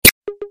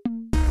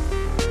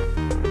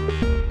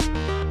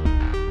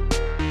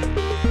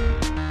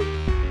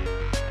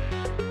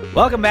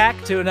Welcome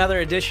back to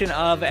another edition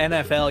of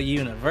NFL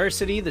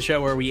University, the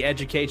show where we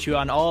educate you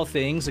on all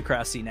things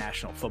across the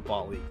National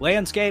Football League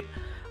landscape.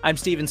 I'm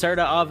Steven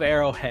Serta of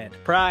Arrowhead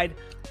Pride.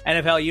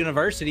 NFL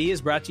University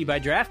is brought to you by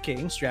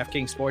DraftKings.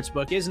 DraftKings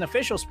Sportsbook is an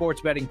official sports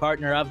betting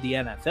partner of the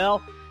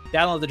NFL.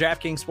 Download the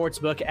DraftKings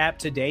Sportsbook app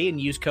today and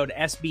use code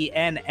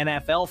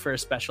SBNNFL for a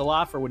special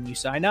offer when you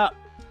sign up.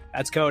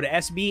 That's code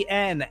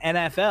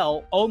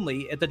SBNNFL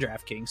only at the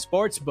DraftKings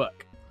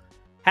Sportsbook.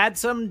 Had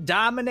some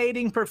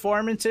dominating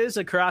performances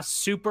across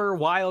Super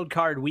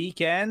Wildcard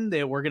Weekend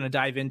that we're going to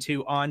dive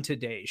into on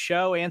today's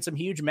show, and some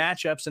huge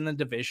matchups in the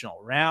divisional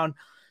round.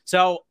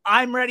 So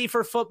I'm ready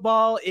for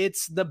football.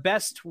 It's the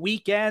best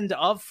weekend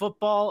of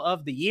football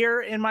of the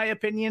year, in my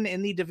opinion,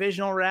 in the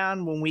divisional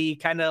round when we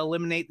kind of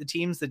eliminate the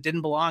teams that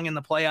didn't belong in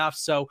the playoffs.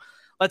 So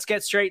let's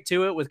get straight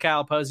to it with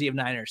Kyle Posey of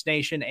Niners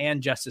Nation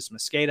and Justice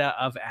Mosqueda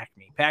of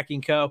Acme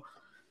Packing Co.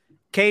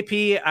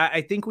 KP, I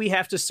think we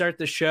have to start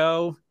the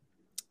show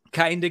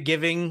kind of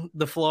giving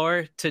the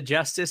floor to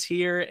Justice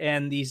here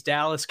and these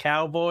Dallas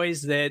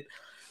Cowboys that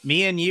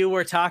me and you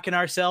were talking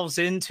ourselves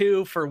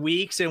into for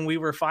weeks. And we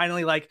were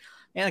finally like,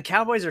 man, the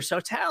Cowboys are so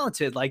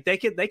talented. Like they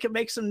could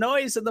make some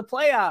noise in the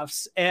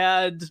playoffs.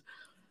 And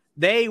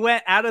they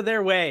went out of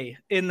their way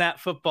in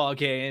that football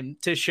game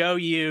to show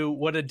you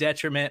what a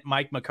detriment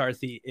Mike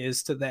McCarthy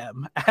is to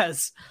them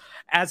as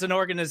an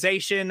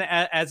organization,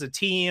 as a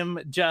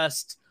team.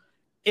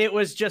 It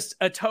was just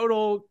a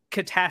total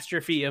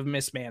catastrophe of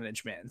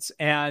mismanagement.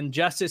 And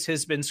Justice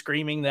has been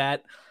screaming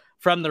that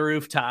from the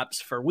rooftops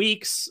for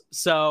weeks.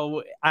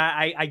 So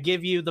I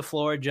give you the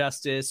floor,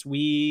 Justice.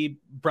 We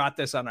brought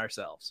this on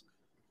ourselves.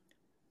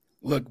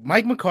 Look,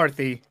 Mike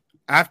McCarthy,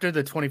 after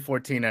the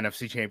 2014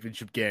 NFC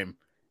Championship game,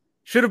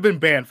 should have been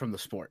banned from the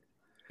sport.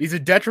 He's a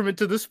detriment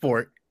to the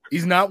sport.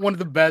 He's not one of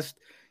the best,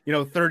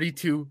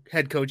 32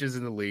 head coaches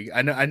in the league.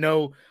 I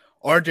know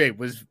RJ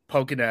was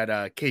poking at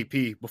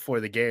KP before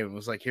the game and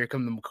was like, here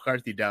come the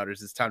McCarthy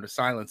doubters. It's time to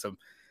silence them.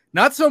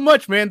 Not so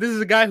much, man. This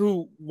is a guy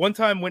who one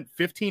time went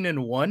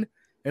 15-1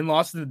 and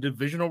lost in the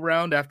divisional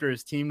round after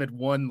his team had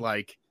won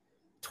like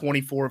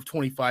 24 of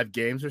 25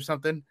 games or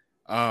something.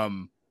 A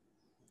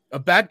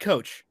bad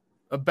coach.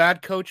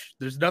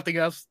 There's nothing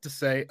else to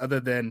say other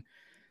than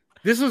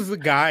this was the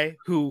guy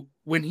who,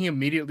 when he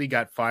immediately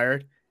got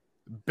fired,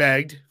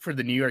 begged for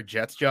the New York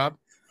Jets job.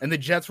 And the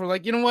Jets were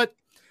like, you know what?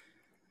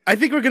 I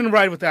think we're going to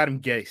ride with Adam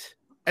Gase.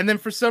 And then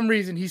for some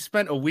reason, he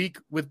spent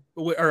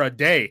a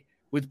day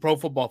with Pro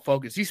Football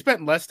Focus. He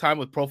spent less time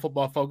with Pro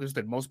Football Focus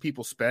than most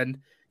people spend,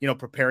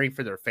 preparing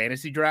for their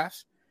fantasy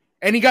drafts.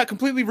 And he got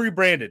completely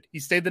rebranded. He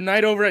stayed the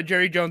night over at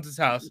Jerry Jones's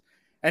house.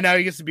 And now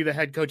he gets to be the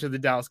head coach of the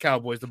Dallas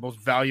Cowboys, the most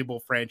valuable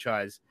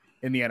franchise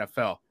in the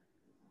NFL.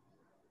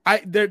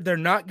 They're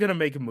not going to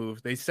make a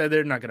move. They said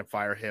they're not going to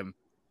fire him.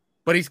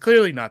 But he's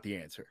clearly not the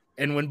answer.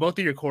 And when both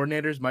of your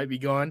coordinators might be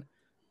gone,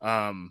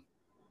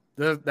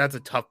 that's a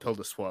tough pill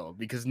to swallow,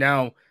 because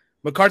now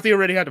McCarthy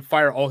already had to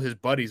fire all his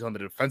buddies on the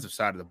defensive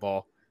side of the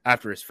ball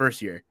after his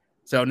first year.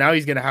 So now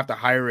he's going to have to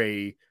hire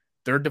a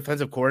third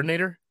defensive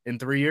coordinator in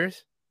 3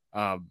 years.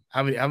 How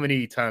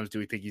many times do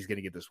we think he's going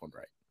to get this one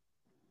right?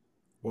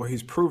 Well,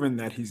 he's proven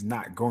that he's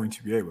not going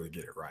to be able to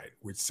get it right,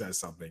 which says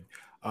something.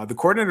 The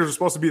coordinators are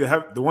supposed to be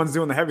the ones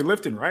doing the heavy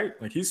lifting, right?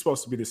 Like, he's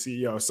supposed to be the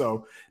CEO.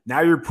 So now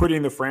you're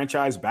putting the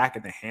franchise back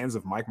in the hands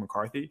of Mike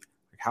McCarthy.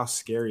 Like, how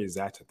scary is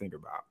that to think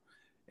about?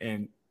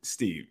 And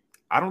Steve,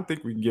 I don't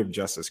think we can give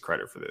Justice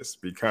credit for this,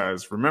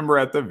 because remember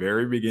at the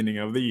very beginning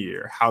of the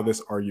year how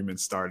this argument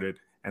started,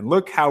 and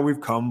look how we've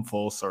come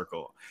full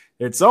circle.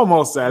 It's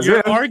almost as your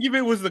if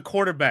argument was the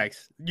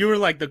quarterbacks. You were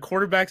like the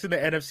quarterbacks in the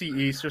NFC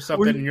East or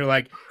something, and you're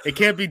like, it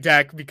can't be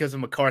Dak because of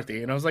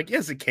McCarthy. And I was like,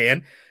 yes, it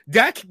can.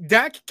 Dak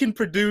can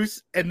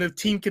produce, and the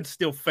team can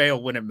still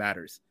fail when it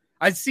matters.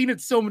 I've seen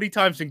it so many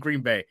times in Green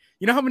Bay.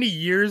 You know how many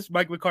years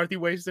Mike McCarthy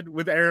wasted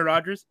with Aaron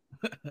Rodgers?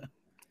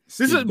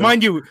 This is,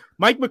 mind you,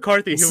 Mike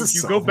McCarthy.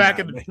 You go back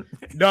and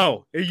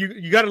no,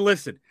 you got to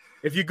listen.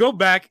 If you go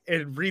back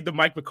and read the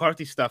Mike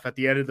McCarthy stuff at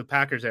the end of the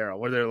Packers era,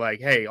 where they're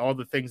like, hey, all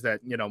the things that,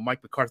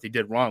 Mike McCarthy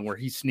did wrong, where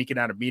he's sneaking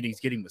out of meetings,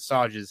 getting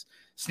massages,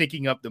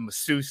 sneaking up the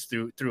masseuse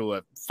through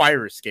a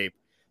fire escape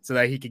so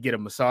that he could get a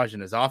massage in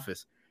his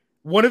office.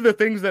 One of the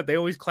things that they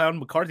always clowned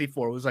McCarthy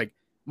for was like,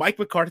 Mike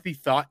McCarthy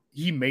thought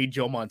he made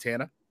Joe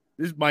Montana.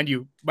 This, mind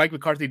you, Mike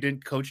McCarthy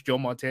didn't coach Joe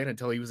Montana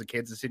until he was a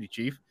Kansas City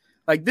Chief.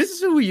 Like, this is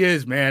who he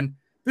is, man.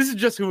 This is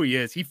just who he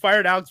is. He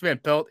fired Alex Van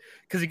Pelt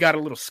because he got a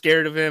little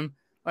scared of him.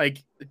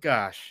 Like,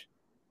 gosh,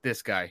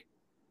 this guy.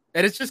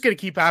 And it's just going to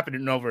keep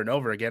happening over and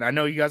over again. I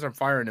know you guys aren't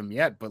firing him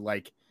yet, but,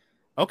 like,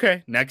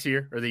 okay, next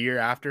year or the year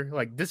after,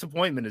 like,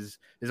 disappointment is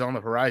on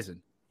the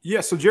horizon.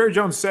 Yeah, so Jerry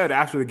Jones said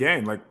after the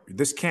game, like,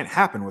 this can't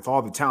happen with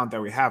all the talent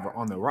that we have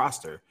on the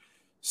roster.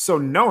 So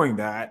knowing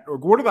that,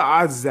 what are the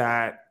odds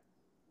that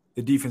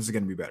the defense is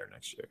going to be better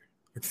next year?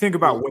 Like, think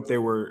about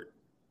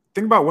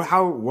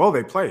how well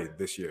they played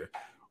this year.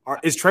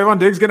 Is Trayvon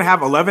Diggs going to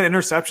have 11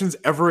 interceptions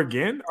ever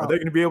again? Are they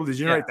going to be able to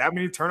generate that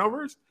many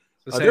turnovers?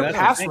 So their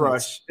pass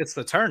rush, it's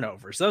the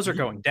turnovers. Those are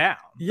going down.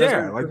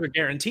 Yeah, those are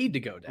guaranteed to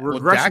go down.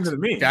 Regression to the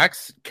mean.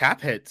 Dak's cap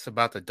hit's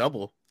about to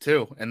double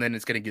too, and then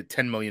it's going to get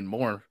 10 million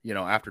more,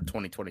 after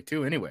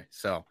 2022 anyway.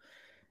 So,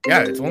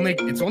 yeah, it's only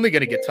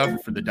going to get tougher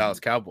for the Dallas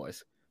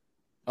Cowboys.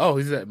 Oh,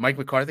 who's that? Mike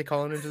McCarthy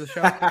calling into the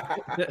show?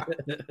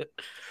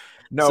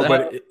 No,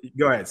 but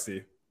go ahead,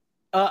 Steve.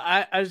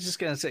 I was just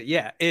gonna say,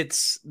 yeah,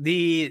 it's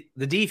the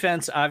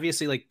defense.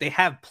 Obviously, like they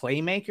have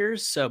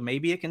playmakers, so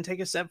maybe it can take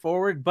a step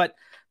forward. But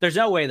there's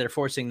no way they're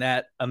forcing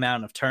that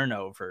amount of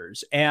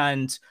turnovers.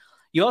 And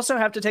you also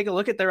have to take a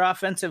look at their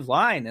offensive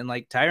line and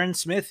like Tyron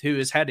Smith, who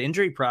has had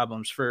injury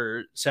problems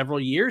for several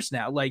years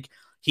now. Like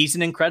he's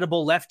an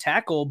incredible left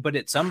tackle, but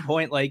at some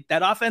point, like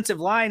that offensive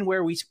line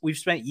where we've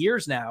spent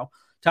years now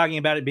talking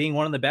about it being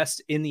one of the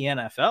best in the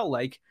NFL,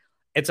 like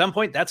at some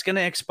point that's going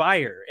to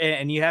expire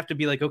and you have to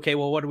be like, okay,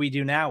 well, what do we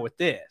do now with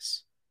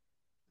this?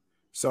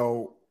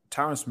 So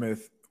Tyron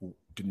Smith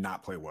did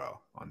not play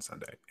well on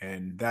Sunday,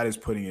 and that is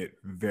putting it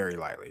very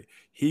lightly.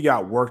 He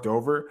got worked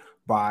over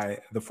by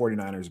the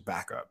 49ers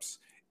backups.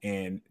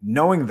 And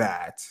knowing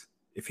that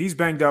if he's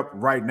banged up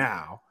right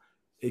now,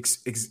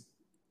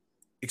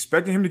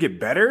 expecting him to get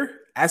better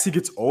as he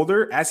gets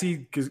older, as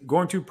he is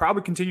going to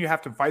probably continue to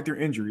have to fight through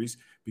injuries,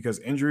 because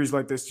injuries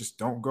like this just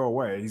don't go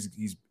away.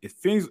 It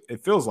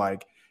feels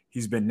like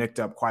he's been nicked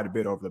up quite a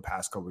bit over the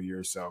past couple of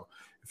years. So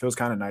it feels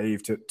kind of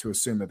naive to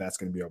assume that that's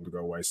going to be able to go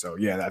away. So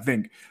yeah, I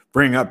think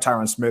bringing up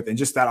Tyron Smith and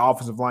just that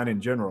offensive line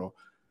in general,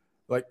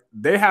 like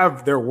they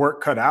have their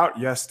work cut out.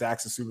 Yes,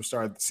 Dak's a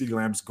superstar. CeeDee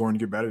Lamb's going to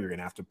get better. You're going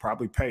to have to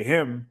probably pay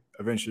him.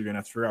 Eventually, you're going to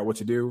have to figure out what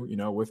to do,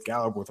 with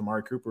Gallup, with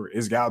Amari Cooper.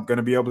 Is Gallup going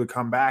to be able to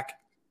come back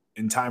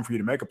in time for you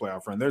to make a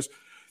playoff run?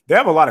 They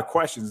have a lot of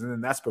questions, and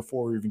then that's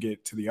before we even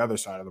get to the other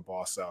side of the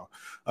ball. So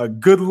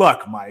good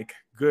luck, Mike.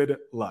 Good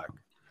luck.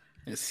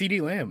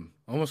 CeeDee Lamb.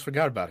 Almost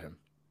forgot about him.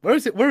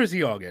 Where is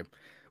he all game?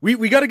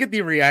 We got to get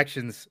the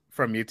reactions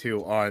from you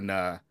two on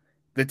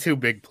the two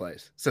big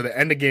plays. So the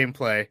end of game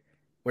play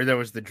where there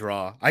was the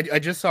draw. I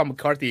just saw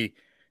McCarthy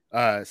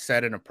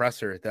said in a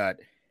presser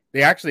that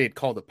they actually had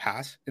called a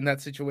pass in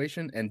that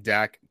situation, and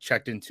Dak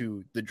checked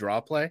into the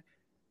draw play.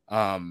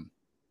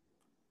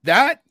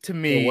 That to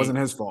me, it wasn't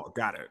his fault.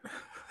 Got it.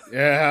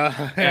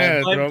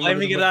 Yeah.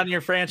 Blaming it on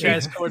your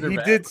franchise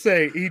quarterback.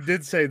 He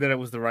did say that it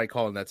was the right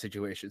call in that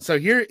situation. So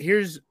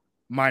here's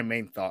my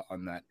main thought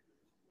on that.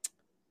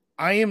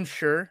 I am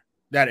sure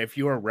that if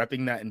you are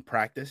repping that in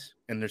practice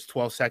and there's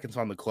 12 seconds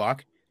on the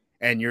clock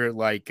and you're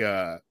like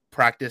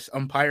practice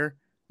umpire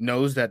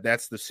knows that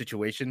that's the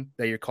situation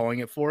that you're calling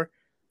it for,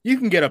 you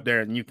can get up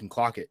there and you can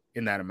clock it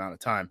in that amount of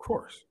time. Of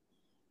course.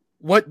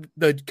 What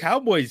the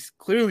Cowboys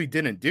clearly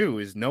didn't do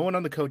is no one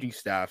on the coaching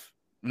staff,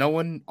 no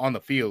one on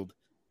the field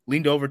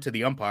leaned over to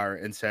the umpire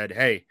and said,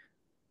 hey,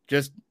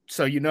 just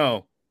so you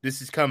know,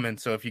 this is coming.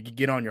 So if you could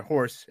get on your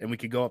horse and we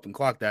could go up and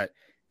clock that,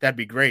 that'd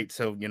be great.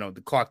 So,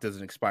 the clock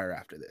doesn't expire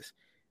after this.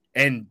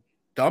 And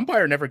the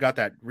umpire never got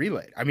that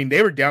relayed. I mean,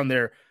 they were down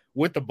there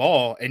with the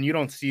ball and you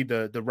don't see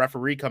the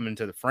referee come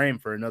into the frame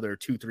for another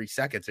 2-3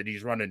 seconds and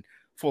he's running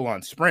full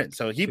on sprint.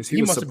 So he was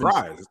must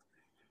surprised. Have been.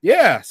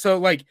 Yeah. So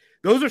like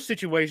those are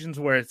situations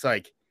where it's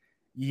like,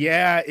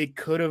 yeah, it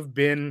could have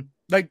been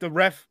like the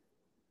ref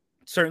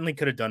certainly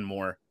could have done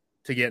more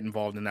to get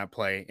involved in that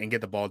play and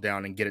get the ball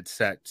down and get it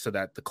set so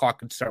that the clock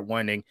could start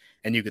winding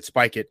and you could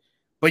spike it.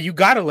 But you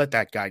got to let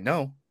that guy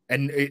know.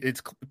 And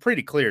it's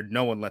pretty clear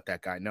no one let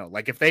that guy know.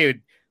 Like if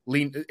they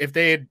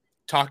had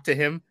talked to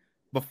him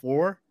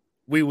before,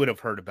 we would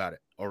have heard about it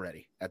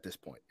already at this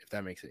point, if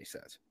that makes any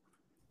sense.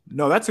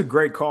 No, that's a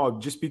great call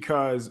just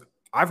because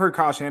I've heard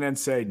Kyle Shanahan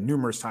say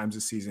numerous times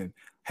this season,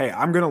 hey,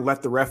 I'm going to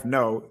let the ref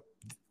know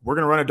we're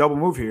going to run a double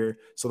move here.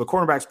 So the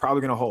cornerback's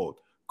probably going to hold.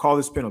 Call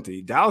this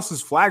penalty. Dallas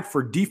is flagged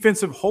for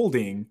defensive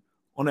holding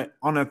on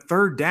a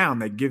third down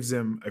that gives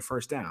them a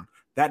first down.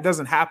 That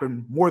doesn't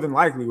happen more than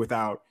likely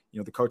without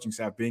the coaching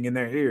staff being in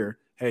their ear.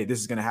 Hey, this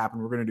is going to happen.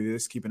 We're going to do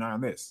this. Keep an eye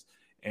on this.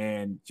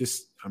 And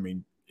just,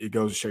 it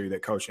goes to show you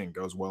that coaching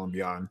goes well and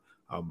beyond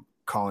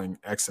calling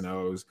X and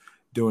O's,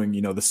 doing,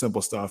 the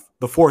simple stuff,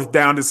 the fourth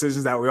down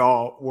decisions that we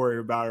all worry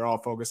about or all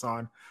focus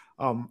on.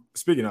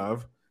 Speaking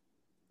of,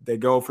 they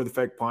go for the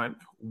fake punt.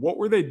 What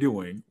were they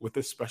doing with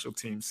this special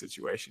team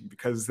situation?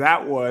 Because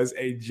that was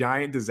a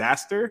giant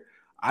disaster.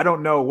 I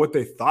don't know what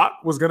they thought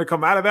was going to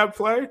come out of that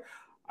play.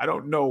 I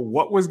don't know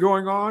what was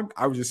going on.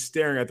 I was just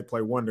staring at the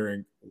play,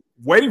 wondering,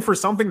 waiting for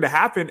something to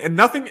happen, and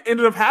nothing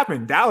ended up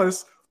happening.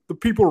 Dallas, the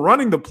people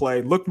running the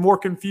play, looked more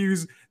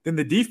confused than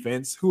the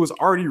defense, who was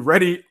already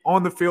ready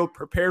on the field,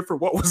 prepared for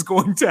what was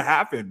going to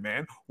happen,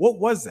 man. What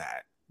was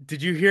that?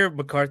 Did you hear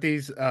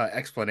McCarthy's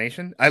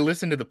explanation? I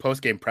listened to the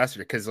post-game presser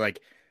because,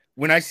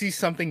 when I see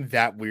something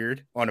that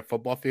weird on a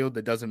football field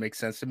that doesn't make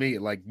sense to me,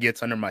 it,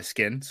 gets under my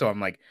skin. So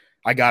I'm like,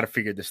 I got to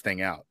figure this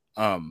thing out.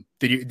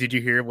 Did you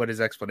hear what his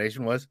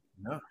explanation was?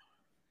 No.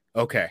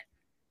 Okay.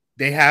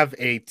 They have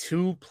a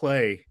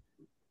 2-play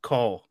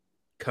call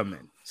come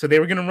in. So they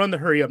were going to run the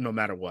hurry up no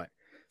matter what.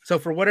 So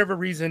for whatever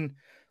reason,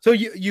 so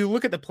you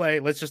look at the play,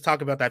 let's just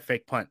talk about that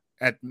fake punt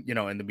in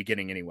the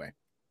beginning anyway.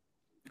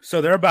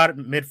 So they're about at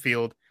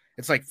midfield.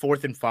 It's like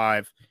 4th and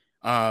 5.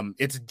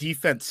 It's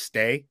defense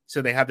stay.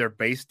 So they have their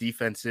base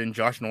defense in.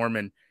 Josh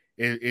Norman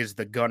is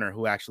the gunner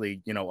who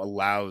actually,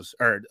 allows,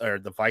 or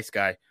the vice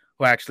guy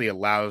who actually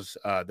allows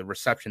the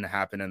reception to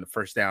happen and the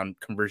first down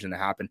conversion to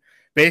happen.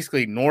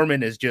 Basically,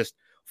 Norman is just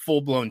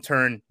full-blown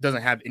turn,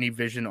 doesn't have any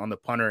vision on the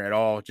punter at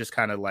all, just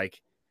kind of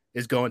like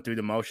is going through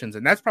the motions.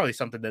 And that's probably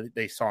something that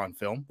they saw in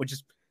film, which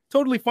is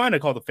totally fine to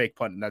call the fake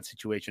punt in that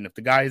situation. If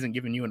the guy isn't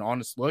giving you an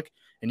honest look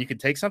and you can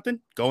take something,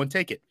 go and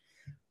take it.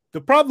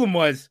 The problem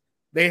was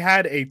they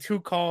had a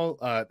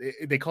 2-call,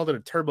 they called it a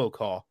turbo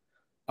call.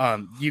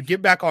 You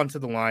get back onto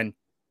the line.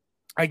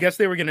 I guess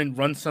they were going to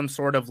run some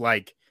sort of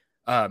like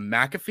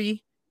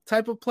McAfee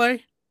type of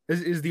play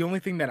is the only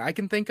thing that I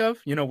can think of,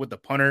 with the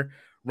punter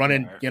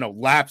running,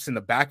 laps in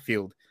the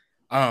backfield.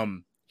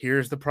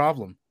 Here's the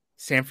problem.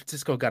 San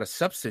Francisco got a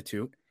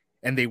substitute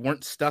and they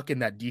weren't stuck in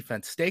that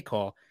defense stay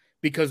call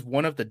because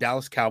one of the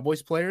Dallas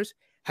Cowboys players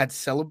had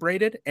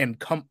celebrated and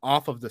come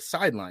off of the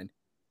sideline.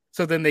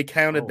 So then they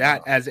counted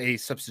that as a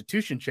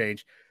substitution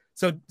change.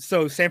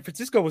 So San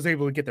Francisco was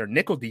able to get their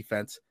nickel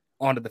defense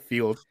onto the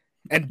field.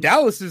 And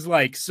Dallas is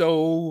like,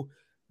 so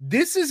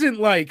this isn't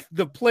like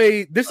the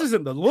play. This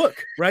isn't the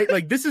look, right?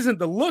 Like, this isn't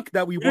the look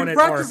that we wanted.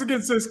 Practice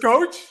against this,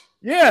 coach.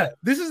 Yeah,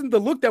 this isn't the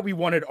look that we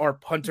wanted our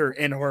punter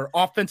and our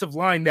offensive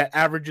line that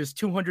averages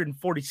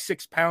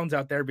 246 pounds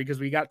out there because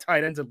we got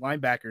tight ends and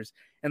linebackers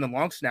and the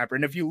long snapper.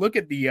 And if you look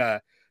at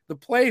the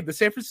play, the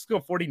San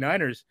Francisco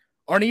 49ers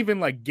aren't even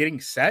like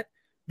getting set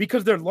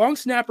because their long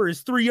snapper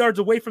is 3 yards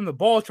away from the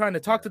ball trying to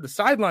talk to the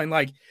sideline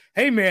like,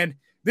 hey, man,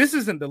 this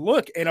isn't the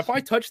look. And if I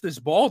touch this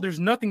ball, there's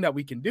nothing that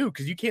we can do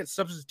because you can't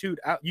substitute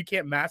out. You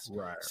can't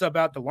sub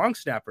out the long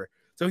snapper.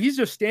 So he's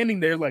just standing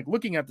there, like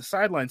looking at the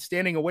sideline,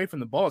 standing away from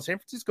the ball. San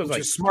Francisco's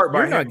like, smart,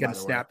 you're not going to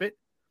snap it.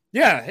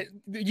 Yeah,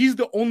 he's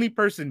the only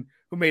person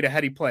who made a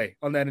heady play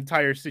on that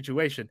entire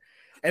situation.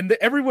 And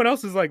everyone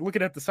else is like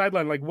looking at the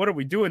sideline, like, what are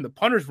we doing? The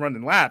punter's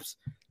running laps.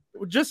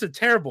 Just a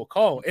terrible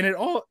call. And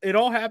it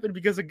all happened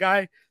because a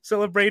guy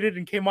celebrated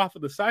and came off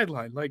of the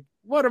sideline. Like,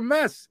 what a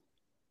mess.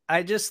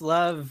 I just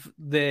love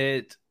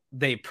that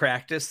they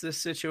practice this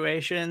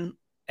situation.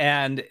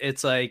 And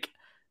it's like,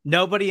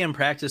 nobody in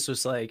practice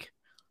was like,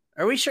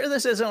 are we sure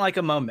this isn't like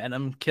a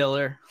momentum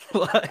killer?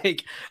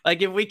 like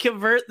if we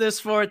convert this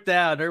 4th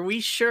down, are we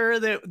sure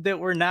that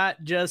we're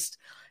not just,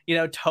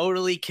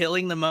 totally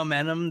killing the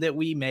momentum that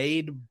we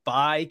made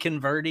by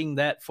converting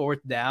that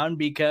 4th down?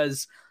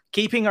 Because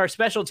keeping our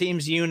special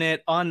teams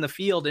unit on the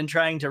field and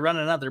trying to run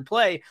another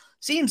play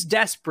seems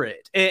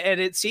desperate.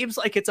 And it seems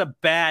like it's a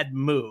bad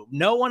move.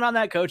 No one on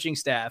that coaching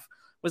staff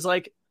was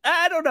like,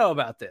 I don't know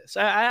about this.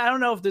 I don't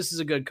know if this is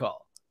a good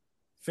call.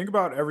 Think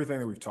about everything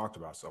that we've talked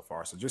about so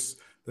far. So just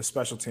the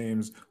special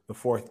teams, the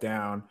 4th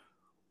down.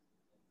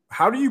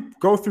 How do you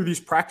go through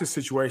these practice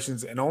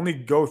situations and only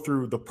go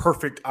through the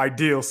perfect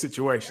ideal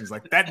situations?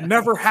 Like that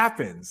never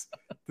happens.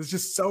 It's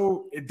just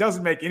it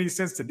doesn't make any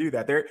sense to do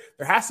that. There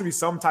has to be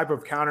some type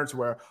of counter to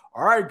where,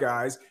 all right,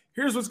 guys,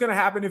 here's what's going to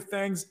happen if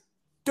things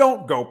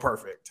don't go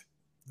perfect.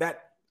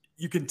 That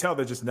you can tell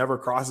that just never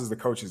crosses the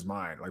coach's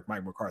mind. Like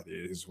Mike McCarthy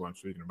is what I'm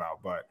speaking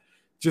about, but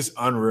just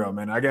unreal,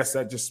 man. I guess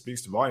that just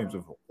speaks to volumes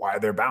of why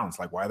they're bounced,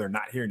 like why they're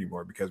not here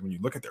anymore. Because when you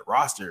look at their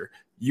roster,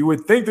 you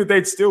would think that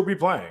they'd still be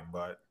playing,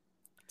 but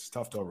it's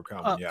tough to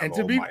overcome. And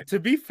to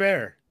be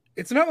fair,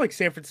 it's not like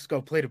San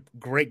Francisco played a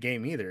great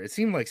game either. It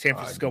seemed like San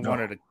Francisco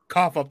wanted to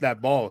cough up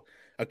that ball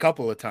a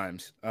couple of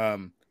times.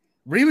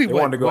 Really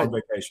wanted to go on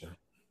vacation.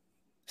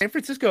 San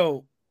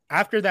Francisco,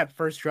 after that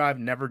first drive,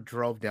 never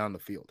drove down the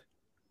field.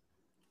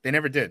 They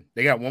never did.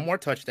 They got one more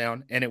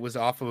touchdown, and it was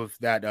off of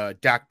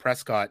that Dak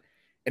Prescott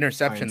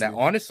interception that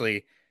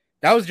honestly,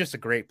 that was just a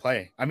great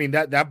play. I mean,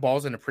 that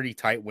ball's in a pretty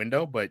tight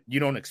window, but you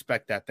don't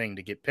expect that thing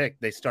to get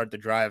picked. They start the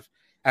drive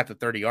at the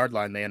 30-yard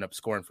line. They end up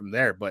scoring from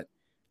there, but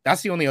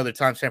that's the only other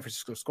time San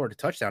Francisco scored a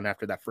touchdown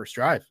after that first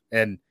drive.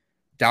 And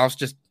Dallas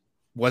just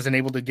wasn't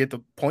able to get the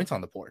points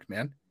on the board,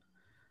 man.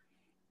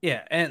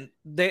 Yeah, and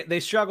they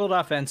struggled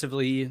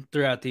offensively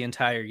throughout the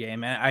entire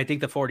game. And I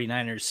think the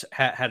 49ers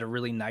had a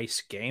really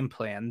nice game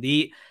plan.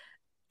 The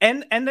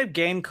end of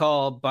game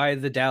call by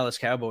the Dallas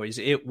Cowboys,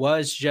 it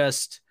was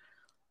just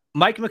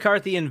Mike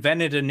McCarthy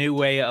invented a new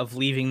way of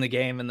leaving the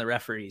game in the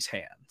referee's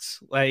hands.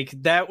 Like,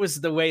 that was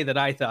the way that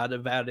I thought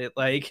about it.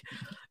 Like,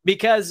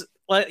 because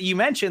like you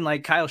mentioned,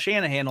 like Kyle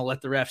Shanahan will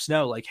let the refs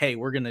know, like, hey,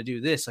 we're going to do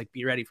this, like,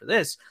 be ready for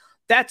this.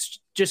 That's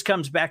just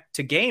comes back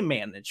to game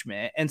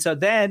management. And so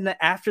then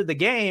after the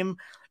game,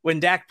 when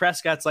Dak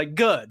Prescott's like,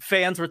 good,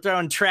 fans were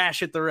throwing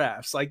trash at the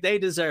refs, like they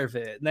deserve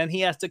it. And then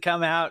he has to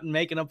come out and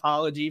make an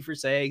apology for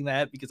saying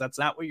that because that's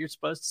not what you're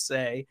supposed to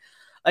say.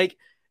 Like,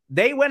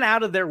 they went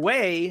out of their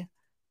way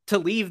to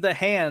leave the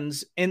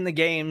hands in the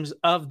games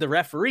of the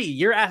referee.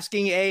 You're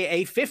asking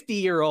a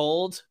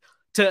 50-year-old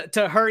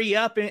to hurry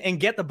up and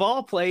get the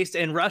ball placed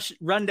and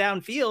run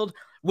downfield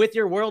with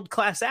your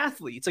world-class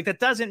athletes. Like, that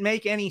doesn't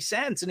make any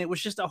sense. And it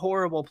was just a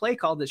horrible play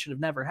call that should have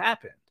never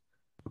happened.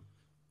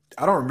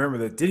 I don't remember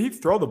that. Did he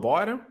throw the ball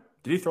at him?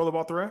 Did he throw the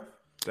ball at the ref?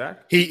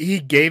 Dak? He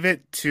gave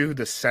it to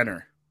the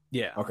center.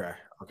 Yeah. Okay.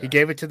 He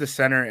gave it to the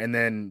center, and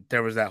then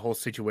there was that whole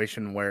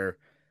situation where,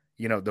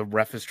 the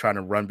ref is trying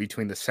to run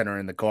between the center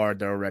and the guard.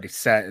 They're already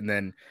set, and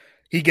then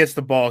he gets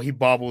the ball, he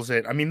bobbles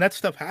it. I mean, that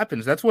stuff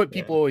happens. That's what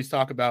people always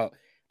talk about.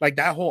 Like,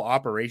 that whole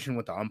operation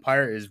with the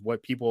umpire is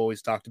what people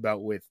always talked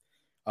about with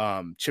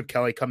Chip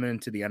Kelly coming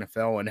into the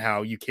NFL, and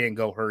how you can't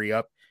go hurry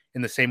up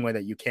in the same way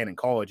that you can in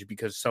college,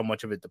 because so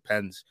much of it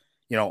depends,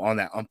 on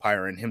that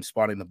umpire and him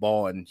spotting the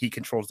ball, and he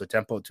controls the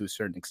tempo to a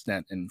certain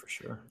extent. And for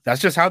sure, that's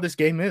just how this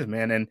game is,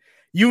 man. And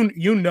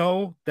you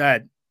know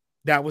that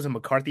was a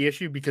McCarthy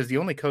issue, because the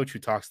only coach who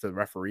talks to the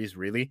referees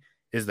really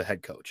is the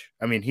head coach.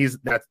 I mean,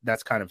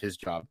 that's kind of his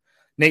job.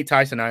 Nate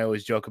Tyson and I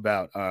always joke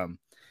about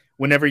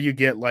whenever you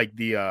get like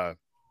the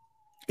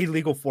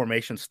illegal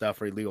formation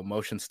stuff or illegal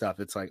motion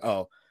stuff, it's like,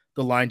 oh,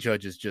 the line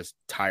judge is just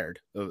tired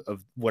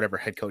of whatever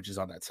head coach is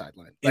on that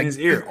sideline. In his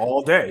ear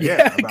all day.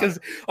 Yeah, because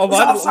a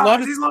lot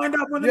of he's lined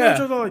up when the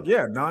coaches are like,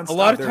 nonstop. A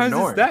lot of times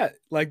it's that.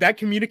 Like, that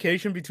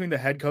communication between the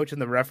head coach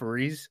and the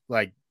referees,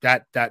 like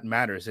that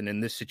matters. And in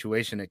this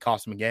situation, it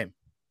cost him a game.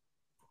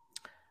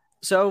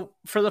 So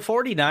for the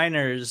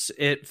 49ers,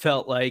 it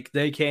felt like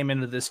they came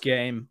into this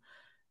game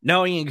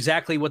knowing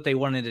exactly what they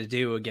wanted to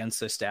do against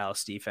this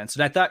Dallas defense.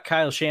 And I thought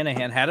Kyle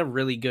Shanahan had a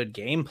really good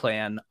game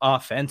plan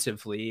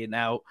offensively.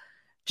 Now,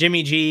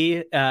 Jimmy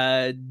G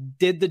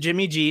did the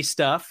Jimmy G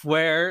stuff,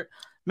 where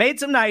made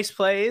some nice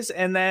plays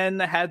and then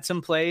had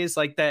some plays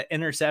like that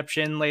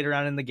interception later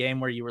on in the game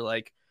where you were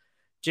like,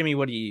 Jimmy,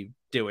 what are you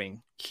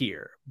doing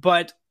here?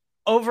 But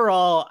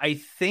overall, I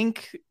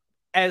think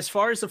as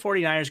far as the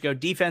 49ers go,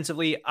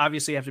 defensively,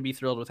 obviously have to be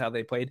thrilled with how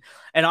they played.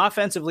 And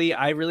offensively,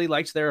 I really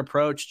liked their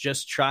approach,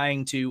 just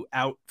trying to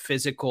out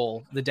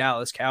physical the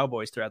Dallas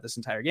Cowboys throughout this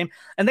entire game.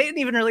 And they didn't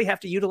even really have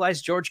to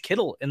utilize George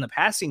Kittle in the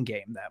passing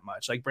game that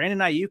much. Like, Brandon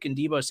Ayuk and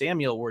Deebo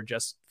Samuel were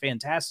just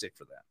fantastic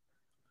for them.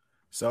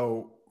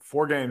 So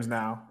 4 games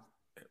now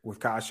with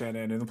Kyle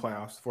Shanahan in the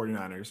playoffs,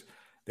 49ers,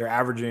 they're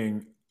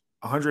averaging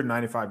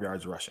 195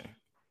 yards rushing.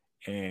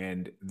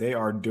 And they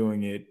are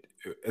doing it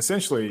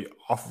essentially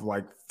off of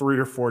like 3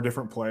 or 4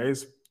 different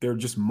plays. They're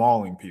just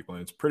mauling people,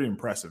 and it's pretty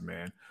impressive,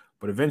 man.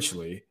 But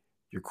eventually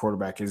your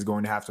quarterback is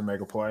going to have to make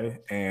a play,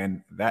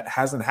 and that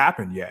hasn't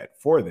happened yet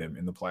for them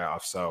in the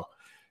playoffs. So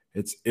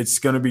it's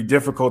going to be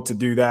difficult to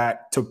do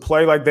that, to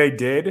play like they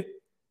did,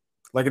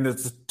 like in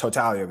the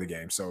totality of the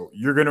game. So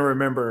you're going to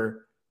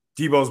remember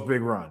Deebo's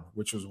big run,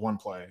 which was 1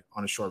 play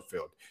on a short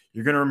field.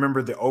 You're going to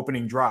remember the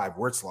opening drive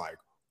where it's like,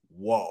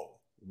 whoa,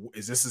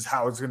 is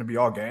how it's going to be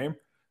all game?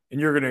 And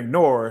you're going to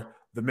ignore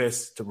the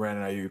miss to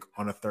Brandon Ayuk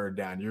on a 3rd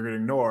down. You're going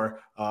to ignore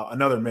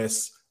another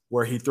miss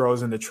where he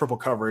throws into triple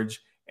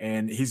coverage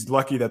and he's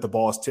lucky that the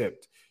ball is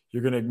tipped.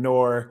 You're going to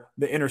ignore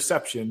the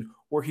interception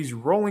where he's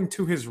rolling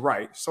to his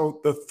right,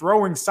 so the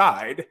throwing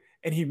side,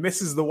 and he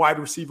misses the wide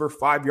receiver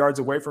 5 yards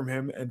away from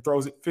him and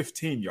throws it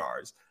 15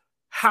 yards.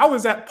 How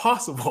is that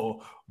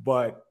possible?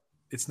 But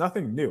it's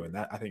nothing new, and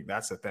I think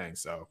that's the thing.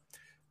 So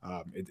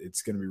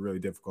it's going to be really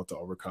difficult to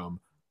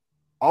overcome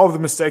all of the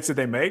mistakes that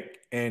they make.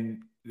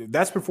 And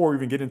that's before we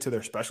even get into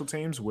their special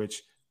teams,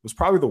 which was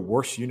probably the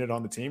worst unit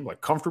on the team,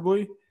 like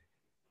comfortably.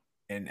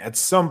 And at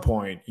some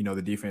point,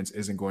 the defense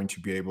isn't going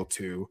to be able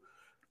to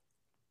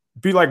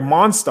be like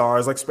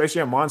Monstars, like Space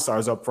Jam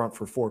Monstars up front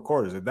for 4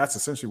 quarters. That's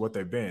essentially what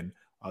they've been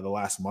the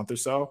last month or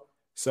so.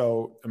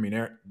 So, I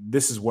mean,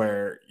 this is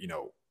where,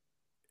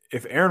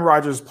 if Aaron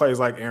Rodgers plays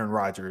like Aaron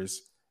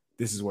Rodgers,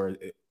 this is where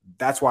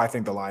that's why I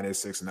think the line is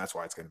 6, and that's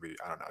why it's going to be,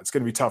 I don't know, it's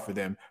going to be tough for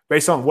them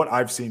based on what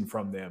I've seen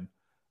from them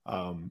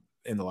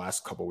in the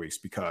last couple of weeks.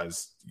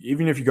 Because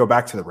even if you go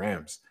back to the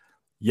Rams,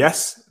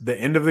 yes, the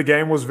end of the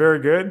game was very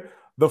good.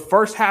 The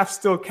first half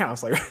still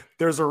counts. Like,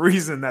 there's a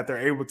reason that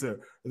they're able to,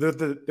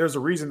 there's a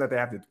reason that they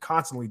have to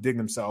constantly dig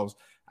themselves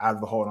out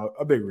of the hole. And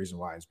a big reason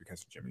why is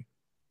because of Jimmy.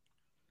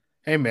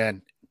 Hey,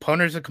 man,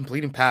 punters are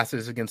completing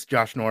passes against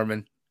Josh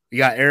Norman. You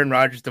got Aaron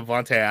Rodgers,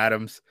 Devontae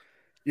Adams.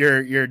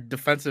 Your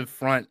defensive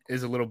front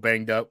is a little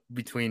banged up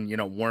between,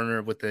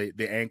 Warner with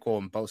the ankle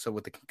and Bosa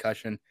with the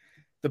concussion.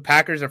 The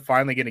Packers are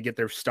finally going to get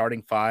their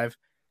starting 5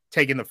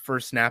 taking the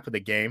first snap of the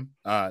game.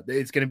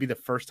 It's going to be the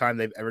first time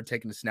they've ever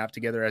taken a snap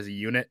together as a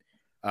unit.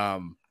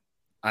 I'm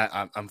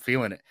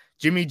feeling it.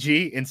 Jimmy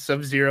G in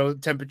sub-zero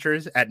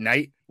temperatures at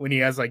night when he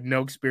has like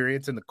no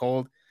experience in the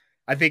cold.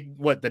 I think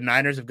the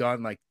Niners have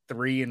gone like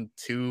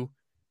 3-2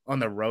 on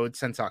the road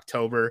since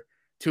October.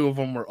 2 of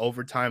them were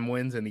overtime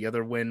wins, and the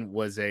other win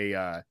was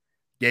a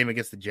game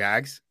against the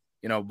Jags,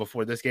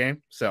 before this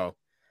game. So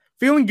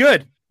feeling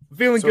good.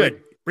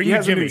 Good. He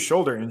has a new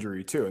shoulder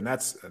injury too, and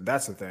that's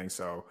the thing.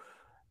 So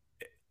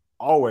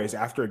always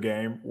after a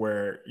game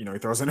where, he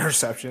throws an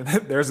interception,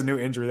 there's a new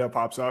injury that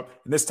pops up.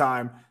 And this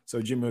time,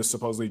 so Jimmy was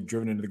supposedly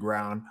driven into the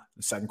ground,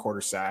 the 2nd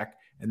quarter sack.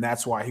 And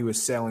that's why he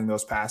was sailing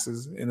those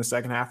passes in the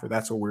second half, or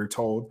that's what we were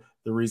told.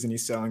 The reason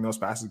he's sailing those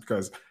passes,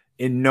 because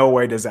in no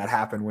way does that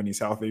happen when he's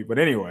healthy. But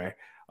anyway,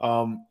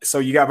 so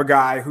you have a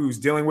guy who's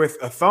dealing with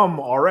a thumb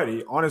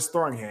already on his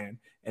throwing hand,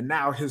 and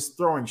now his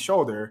throwing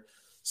shoulder.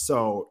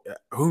 So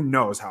who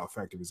knows how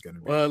effective it's going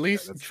to be. Well, at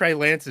least Trey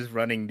Lance is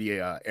running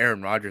the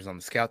Aaron Rodgers on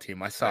the scout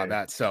team. I saw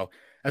that. So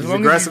As He's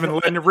long aggressive as and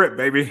letting it rip,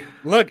 baby.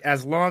 Look,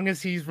 as long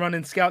as he's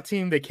running scout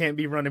team, they can't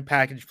be running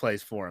package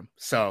plays for him.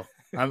 So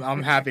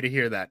I'm happy to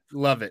hear that.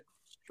 Love it.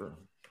 Sure.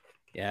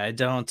 Yeah, I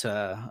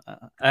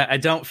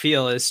don't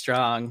feel as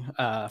strong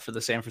for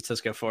the San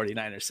Francisco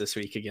 49ers this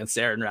week against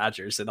Aaron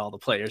Rodgers and all the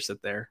players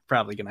that they're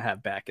probably going to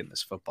have back in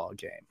this football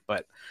game.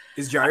 But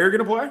is Jair going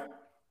to play?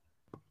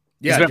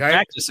 Yeah, he's been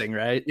practicing,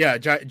 right? Yeah,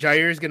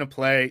 Jair is going to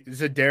play.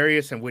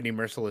 Za'Darius and Whitney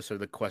Mercilus are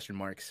the question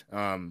marks.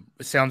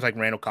 It sounds like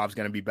Randall Cobb's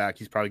going to be back.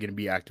 He's probably going to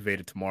be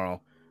activated tomorrow.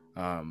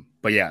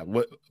 But yeah,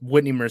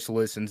 Whitney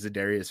Mercilus and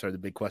Za'Darius are the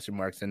big question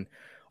marks. And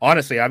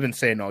honestly, I've been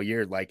saying all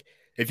year, like,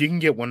 if you can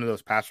get one of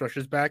those pass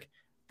rushers back,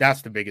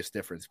 that's the biggest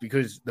difference,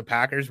 because the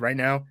Packers right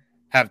now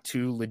have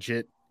two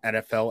legit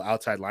NFL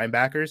outside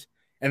linebackers.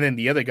 And then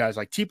the other guys,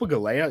 like Tipa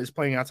Galea is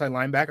playing outside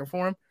linebacker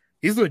for him.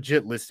 He's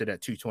legit listed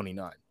at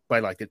 229 by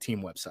like the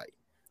team website.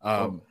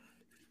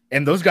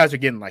 And those guys are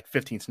getting like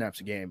 15 snaps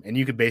a game, and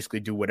you could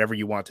basically do whatever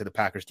you want to the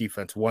Packers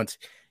defense once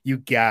you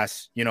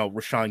gas,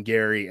 Rashawn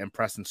Gary and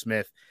Preston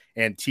Smith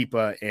and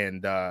Tipa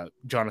and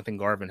Jonathan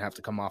Garvin have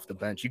to come off the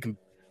bench. You can,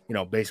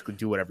 basically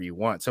do whatever you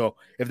want. So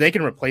if they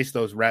can replace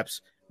those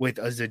reps with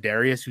a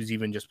Za'Darius who's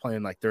even just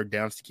playing like third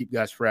downs to keep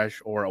guys fresh,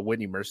 or a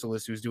Whitney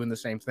Mercilus who's doing the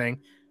same thing,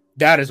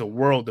 that is a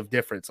world of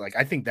difference. Like,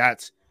 I think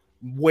that's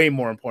way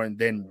more important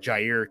than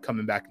Jair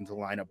coming back into the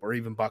lineup, or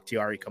even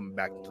Bakhtiari coming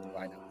back into the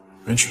lineup.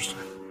 Interesting.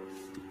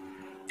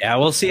 Yeah,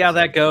 we'll see how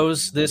that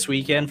goes this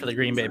weekend for the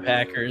Green Bay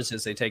Packers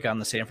as they take on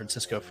the San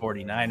Francisco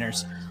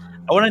 49ers.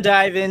 I want to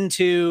dive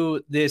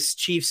into this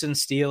Chiefs and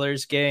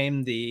Steelers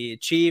game. The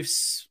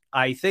Chiefs,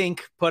 I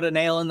think, put a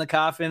nail in the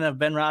coffin of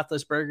Ben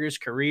Roethlisberger's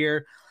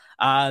career.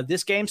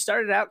 This game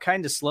started out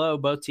kind of slow.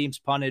 Both teams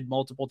punted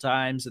multiple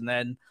times, and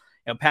then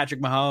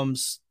Patrick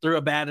Mahomes threw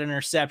a bad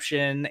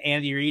interception.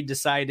 Andy Reid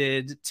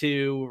decided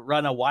to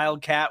run a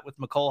wildcat with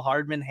McCole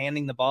Hardman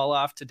handing the ball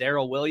off to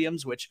Darrell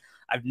Williams, which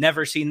I've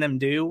never seen them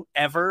do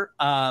ever.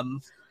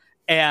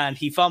 And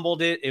he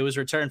fumbled it. It was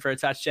returned for a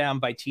touchdown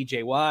by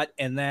TJ Watt.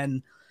 And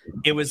then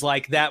it was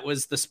like, that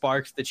was the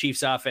spark the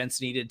Chiefs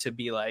offense needed to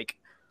be like,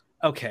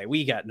 okay,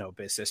 we got no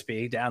business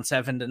being down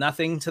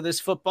 7-0 to this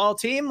football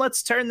team.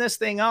 Let's turn this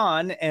thing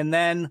on. And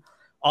then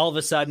all of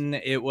a sudden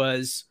it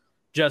was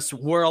just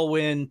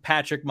whirlwind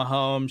Patrick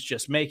Mahomes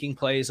just making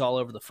plays all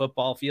over the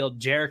football field.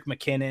 Jerick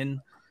McKinnon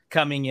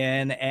coming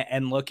in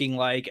and looking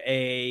like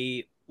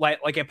a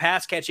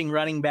pass catching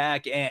running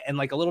back and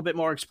like a little bit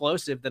more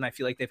explosive than I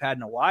feel like they've had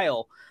in a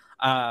while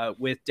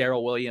with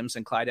Darrell Williams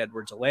and Clyde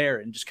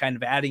Edwards-Helaire, and just kind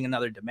of adding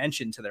another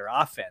dimension to their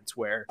offense,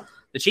 where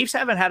the Chiefs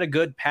haven't had a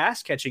good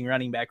pass catching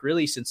running back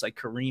really since like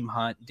Kareem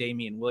Hunt,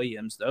 Damian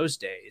Williams, those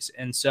days.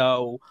 And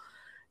so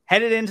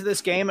headed into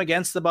this game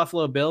against the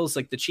Buffalo Bills,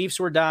 like the Chiefs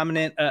were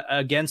dominant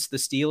against the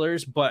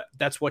Steelers, but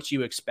that's what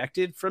you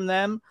expected from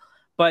them.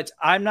 But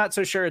I'm not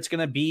so sure it's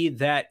going to be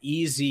that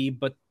easy.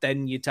 But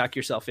then you tuck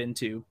yourself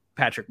into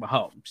Patrick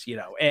Mahomes,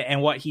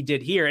 and what he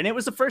did here. And it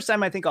was the first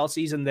time I think all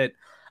season that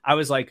I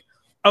was like,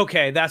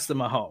 okay, that's the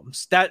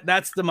Mahomes.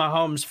 That's the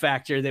Mahomes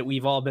factor that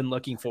we've all been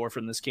looking for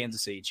from this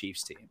Kansas City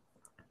Chiefs team.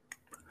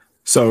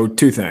 So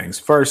two things.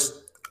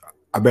 First,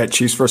 I bet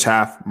Chiefs first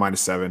half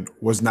 -7.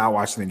 Was not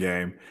watching the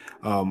game.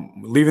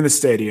 Leaving the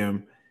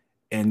stadium,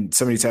 and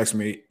somebody texted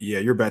me, yeah,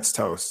 your bet's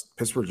toast.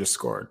 Pittsburgh just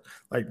scored.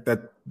 Like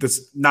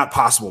that's not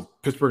possible.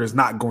 Pittsburgh is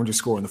not going to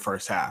score in the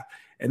first half.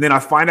 And then I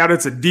find out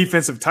it's a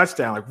defensive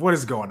touchdown. Like, what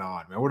is going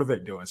on, man? What are they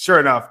doing? Sure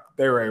enough,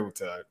 they were able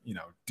to,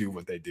 do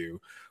what they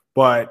do.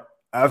 But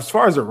as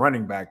far as a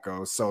running back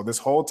goes, so this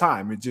whole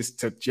time, it just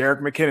took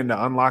Jerick McKinnon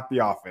to unlock the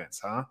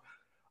offense, huh?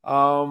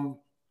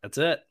 That's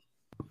it.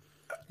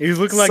 He was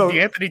looking like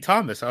Anthony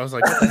Thomas. I was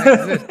like, what the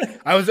heck is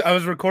this? I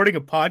was recording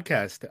a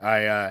podcast.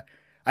 I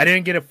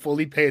didn't get to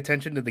fully pay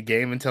attention to the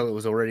game until it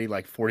was already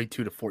like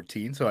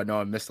 42-14. So I know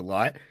I missed a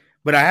lot,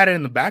 but I had it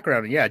in the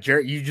background. And yeah,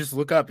 you just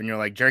look up and you're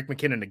like, Jerick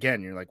McKinnon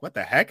again. You're like, what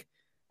the heck?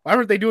 Why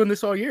weren't they doing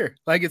this all year?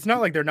 Like, it's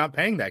not like they're not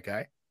paying that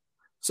guy.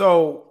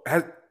 So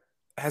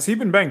has he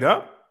been banged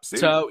up? Steve?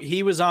 So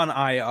he was on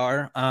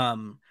IR.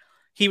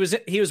 He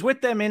was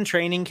with them in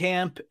training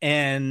camp,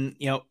 and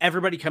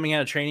everybody coming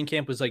out of training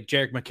camp was like,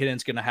 Jerick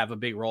McKinnon's going to have a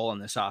big role in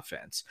this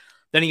offense.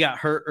 Then he got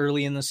hurt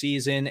early in the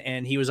season,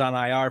 and he was on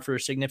IR for a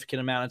significant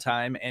amount of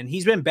time, and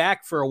he's been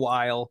back for a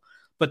while,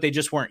 but they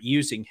just weren't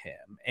using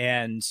him,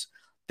 and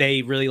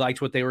they really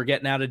liked what they were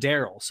getting out of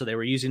Darrell, so they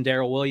were using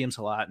Darrell Williams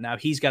a lot. Now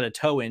he's got a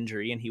toe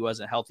injury, and he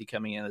wasn't healthy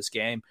coming in this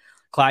game.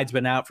 Clyde's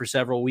been out for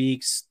several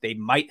weeks. They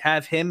might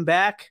have him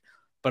back,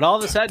 but all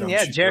of a sudden,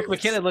 Jerick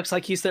McKinnon looks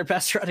like he's their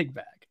best running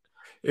back.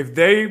 If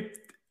they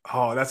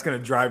that's going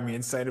to drive me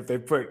insane if they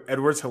put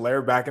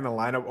Edwards-Helaire back in the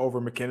lineup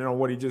over McKinnon on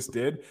what he just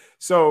did.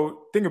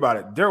 So think about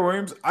it. Darrell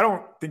Williams, I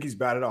don't think he's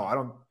bad at all. I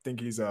don't think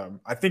he's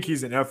I think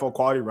he's an NFL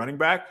quality running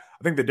back.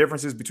 I think the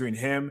differences between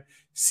him,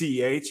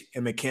 CEH,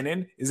 and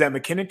McKinnon is that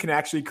McKinnon can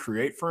actually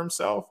create for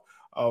himself.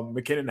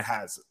 McKinnon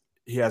has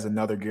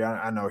another gear.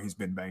 I know he's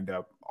been banged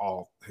up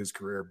all his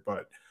career,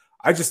 but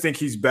I just think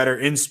he's better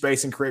in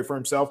space and create for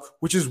himself,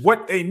 which is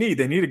what they need.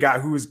 They need a guy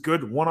who is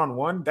good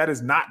one-on-one. That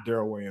is not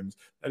Darrell Williams.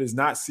 That is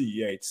not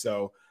CEH.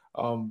 So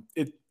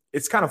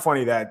it's kind of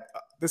funny that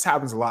this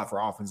happens a lot for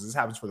offenses. This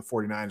happens for the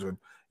 49ers when,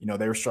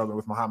 they were struggling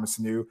with Mohamed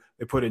Sanu.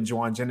 They put in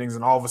Juwan Jennings,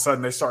 and all of a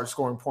sudden they start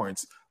scoring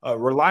points.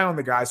 Rely on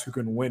the guys who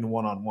can win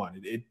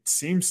one-on-one. It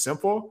seems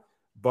simple,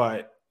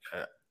 but,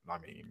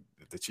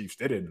 the Chiefs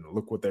did it, and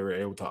look what they were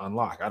able to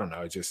unlock. I don't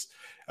know. It just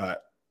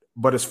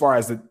but as far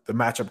as the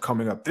matchup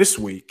coming up this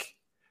week,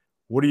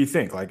 what do you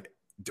think? Like,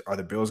 are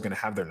the Bills going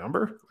to have their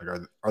number?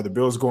 Like, are the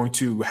Bills going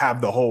to have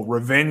the whole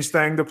revenge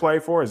thing to play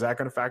for? Is that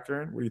going to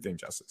factor in? What do you think,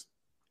 Justice?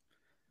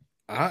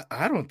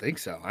 I don't think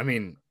so. I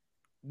mean,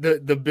 the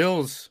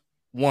Bills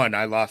won.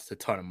 I lost a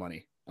ton of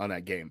money on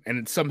that game,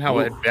 and somehow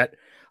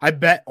I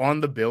bet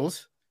on the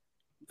Bills.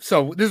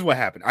 So this is what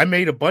happened. I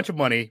made a bunch of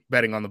money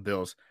betting on the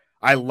Bills.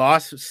 I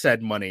lost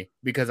said money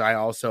because I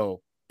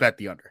also bet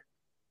the under.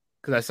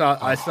 Because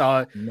I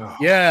saw no.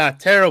 Yeah,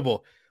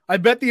 terrible. I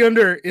bet the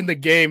under in the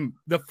game,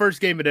 the first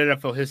game in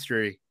NFL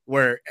history,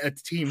 where a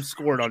team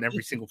scored on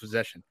every single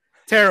possession.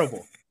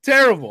 Terrible.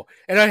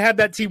 And I had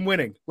that team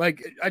winning.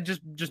 Like, I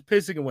just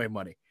pissing away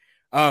money.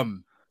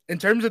 In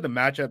terms of the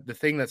matchup, the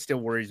thing that still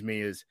worries me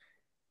is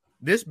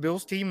this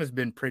Bills team has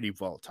been pretty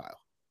volatile.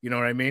 You know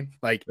what I mean?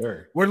 Like,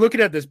 sure. We're looking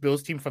at this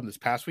Bills team from this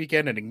past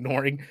weekend and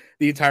ignoring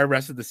the entire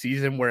rest of the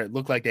season where it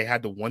looked like they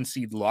had the 1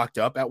 seed locked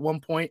up at one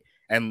point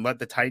and let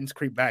the Titans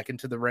creep back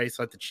into the race,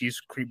 let the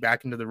Chiefs creep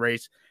back into the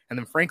race, and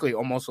then, frankly,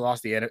 almost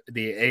lost the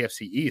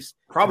AFC East.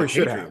 Probably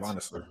should have,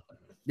 honestly.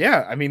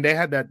 Yeah, I mean, they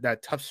had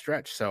that tough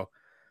stretch. So,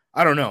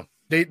 I don't know.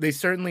 They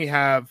certainly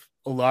have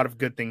a lot of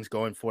good things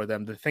going for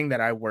them. The thing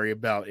that I worry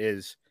about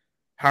is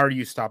how are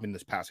you stopping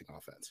this passing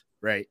offense,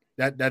 right?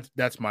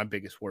 That's my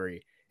biggest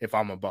worry if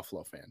I'm a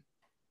Buffalo fan.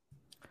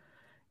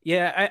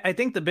 Yeah, I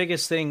think the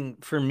biggest thing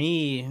for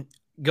me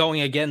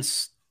going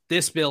against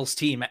this Bills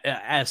team,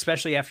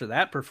 especially after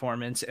that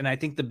performance, and I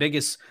think the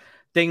biggest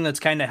thing that's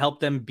kind of helped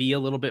them be a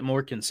little bit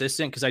more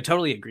consistent, because I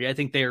totally agree. I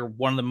think they're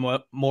one of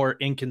the more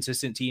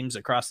inconsistent teams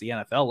across the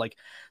NFL. Like,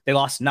 they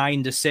lost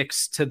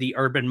 9-6 to the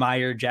Urban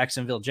Meyer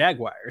Jacksonville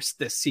Jaguars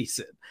this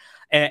season.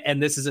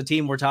 And this is a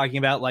team we're talking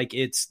about like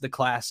it's the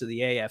class of the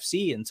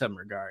AFC in some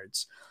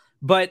regards.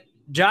 But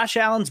Josh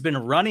Allen's been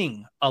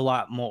running a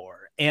lot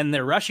more, and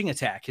their rushing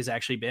attack has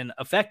actually been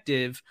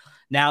effective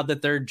now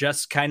that they're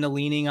just kind of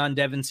leaning on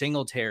Devin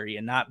Singletary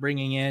and not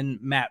bringing in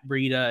Matt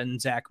Breida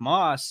and Zach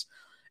Moss.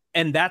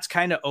 And that's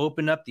kind of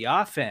opened up the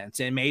offense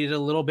and made it a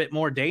little bit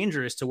more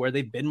dangerous to where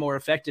they've been more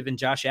effective. And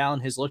Josh Allen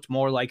has looked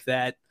more like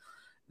that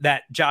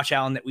Josh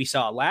Allen that we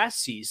saw last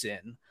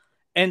season.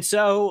 And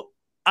so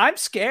I'm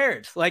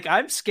scared. Like,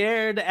 I'm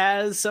scared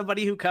as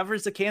somebody who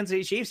covers the Kansas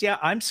City Chiefs. Yeah,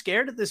 I'm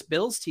scared of this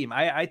Bills team.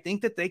 I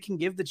think that they can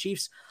give the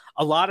Chiefs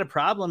a lot of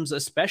problems,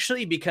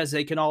 especially because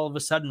they can all of a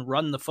sudden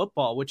run the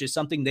football, which is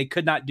something they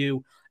could not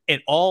do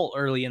at all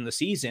early in the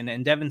season.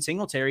 And Devin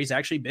Singletary's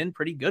actually been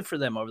pretty good for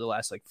them over the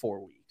last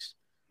 4 weeks.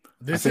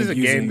 This is a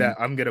game that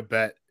I'm going to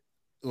bet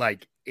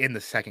like in the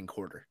second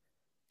quarter,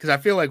 because I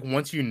feel like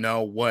once you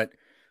know what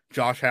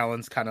Josh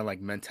Allen's kind of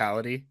like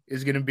mentality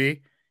is going to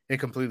be,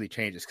 it completely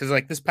changes. Because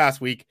like this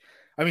past week,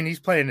 I mean, he's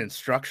playing in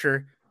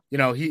structure. You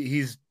know,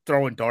 he's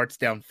throwing darts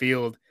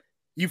downfield.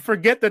 You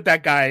forget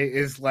that guy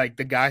is like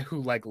the guy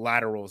who like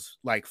laterals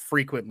like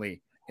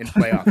frequently in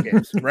playoff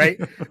games, right?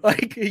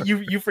 Like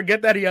you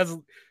forget that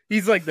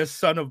he's like the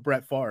son of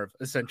Brett Favre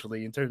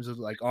essentially in terms of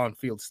like on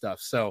field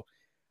stuff. So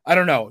I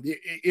don't know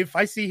if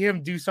I see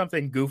him do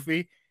something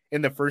goofy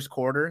in the first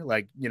quarter,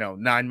 like,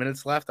 9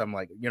 minutes left, I'm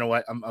like, you know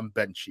what? I'm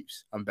betting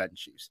Chiefs.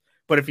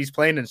 But if he's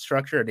playing in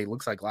structure and he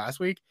looks like last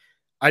week,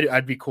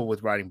 I'd be cool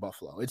with riding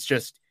Buffalo. It's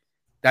just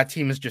that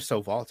team is just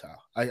so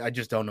volatile. I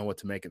just don't know what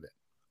to make of it.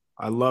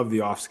 I love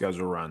the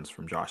off-schedule runs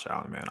from Josh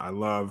Allen, man. I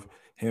love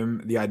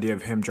him, the idea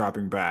of him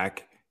dropping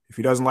back. If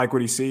he doesn't like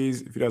what he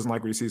sees,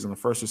 on the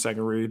first or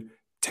second read,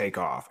 take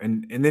off.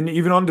 And then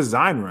even on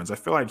design runs, I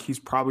feel like he's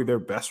probably their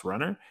best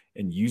runner,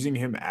 and using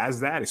him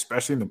as that,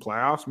 especially in the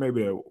playoffs.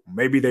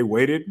 Maybe they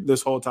waited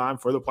this whole time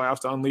for the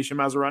playoffs to unleash him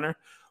as a runner.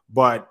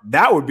 But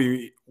that would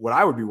be what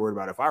I would be worried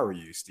about if I were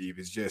you, Steve,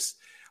 is just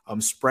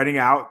spreading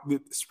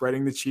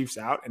the Chiefs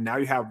out. And now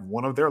you have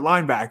one of their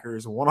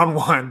linebackers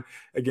one-on-one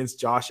against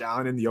Josh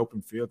Allen in the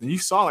open field. And you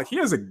saw like he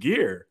has a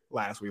gear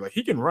last week. Like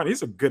he can run.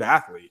 He's a good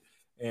athlete.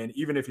 And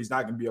even if he's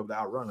not going to be able to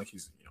outrun, like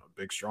he's a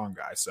big, strong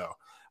guy. So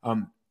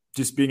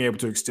just being able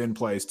to extend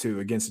plays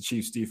too against the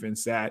Chiefs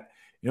defense that,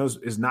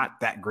 is not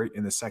that great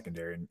in the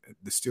secondary. And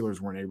the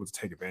Steelers weren't able to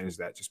take advantage of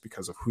that just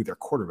because of who their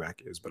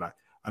quarterback is. But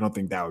I don't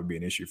think that would be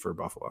an issue for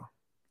Buffalo.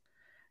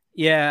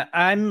 Yeah,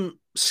 I'm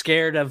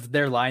scared of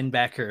their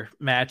linebacker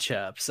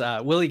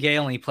matchups. Willie Gay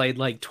only played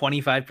like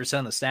 25%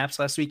 of the snaps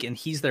last week, and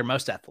he's their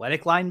most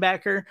athletic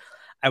linebacker.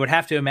 I would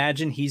have to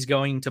imagine he's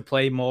going to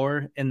play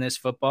more in this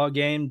football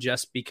game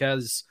just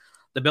because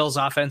the Bills'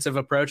 offensive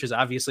approach is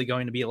obviously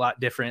going to be a lot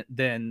different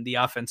than the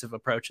offensive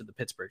approach of the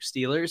Pittsburgh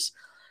Steelers.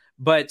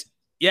 But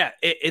yeah,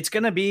 it's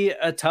going to be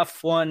a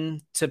tough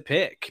one to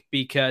pick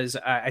because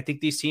I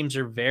think these teams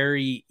are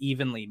very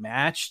evenly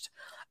matched.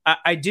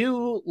 I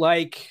do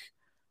like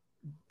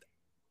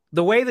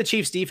the way the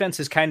Chiefs defense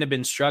has kind of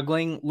been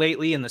struggling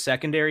lately in the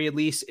secondary, at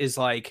least, is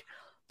like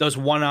those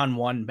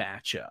one-on-one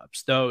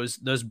matchups,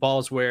 those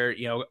balls where,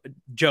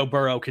 Joe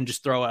Burrow can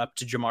just throw up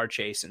to Jamar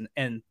Chase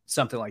and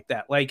something like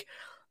that. Like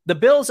the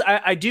Bills,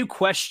 I do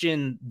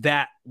question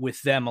that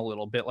with them a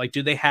little bit. Like,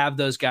 do they have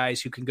those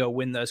guys who can go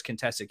win those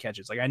contested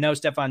catches? Like, I know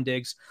Stephon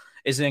Diggs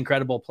is an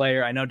incredible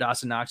player. I know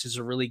Dawson Knox is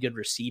a really good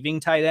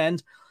receiving tight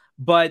end,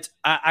 but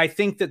I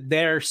think that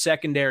their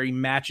secondary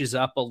matches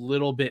up a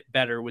little bit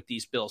better with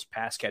these Bills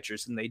pass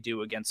catchers than they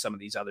do against some of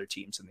these other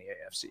teams in the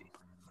AFC.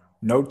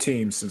 No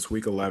team since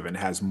week 11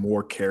 has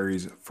more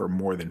carries for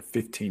more than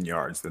 15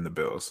 yards than the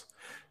Bills.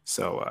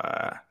 So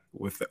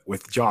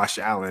with Josh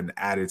Allen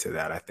added to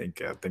that, I think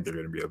they're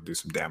going to be able to do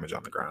some damage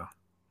on the ground.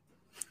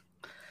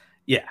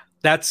 Yeah,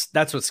 that's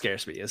what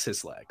scares me is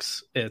his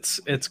legs.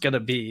 It's going to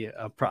be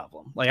a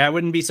problem. Like, I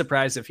wouldn't be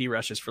surprised if he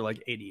rushes for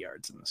like 80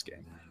 yards in this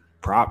game.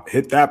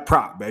 Hit that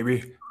prop,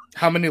 baby.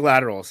 How many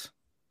laterals?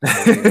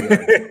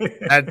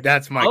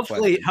 That's my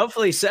question.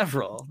 Hopefully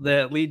several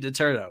that lead to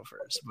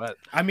turnovers. But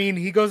I mean,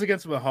 he goes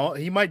against Mahomes.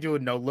 He might do a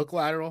no look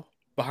lateral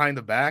behind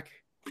the back.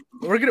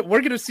 We're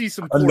gonna see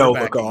some no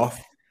look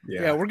off.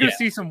 Yeah, we're gonna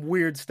see some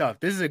weird stuff.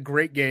 This is a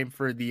great game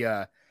for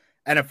the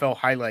NFL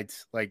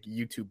highlights like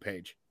YouTube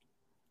page.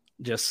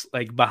 Just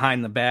like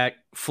behind the back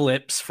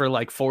flips for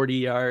like 40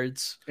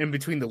 yards in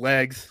between the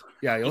legs.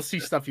 Yeah, you'll see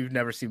stuff you've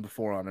never seen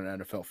before on an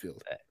NFL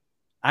field.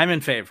 I'm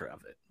in favor of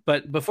it.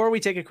 But before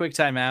we take a quick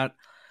timeout,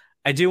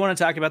 I do want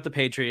to talk about the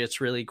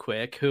Patriots really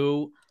quick,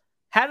 who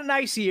had a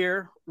nice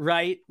year,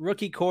 right?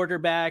 Rookie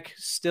quarterback,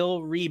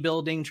 still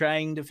rebuilding,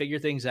 trying to figure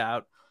things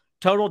out.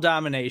 Total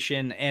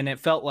domination. And it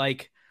felt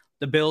like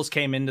the Bills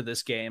came into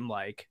this game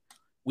like,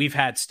 we've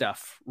had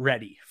stuff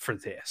ready for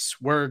this.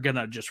 We're going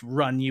to just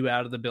run you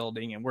out of the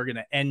building and we're going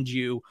to end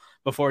you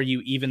before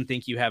you even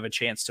think you have a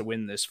chance to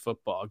win this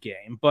football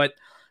game. But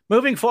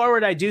moving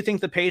forward, I do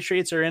think the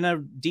Patriots are in a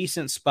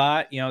decent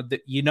spot.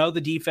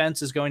 The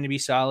defense is going to be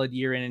solid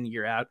year in and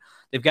year out.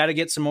 They've got to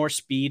get some more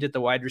speed at the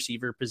wide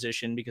receiver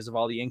position because of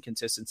all the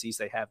inconsistencies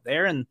they have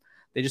there. And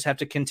they just have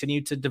to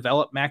continue to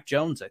develop Mac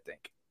Jones, I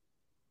think.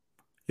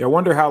 Yeah, I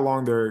wonder how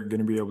long they're going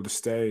to be able to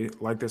stay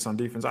like this on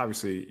defense.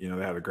 Obviously, they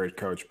have a great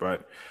coach,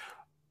 but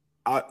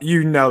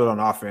you nailed it on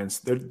offense.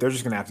 They're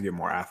just going to have to get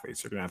more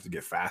athletes. They're going to have to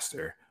get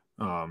faster.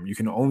 You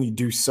can only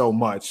do so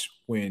much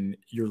when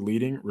your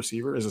leading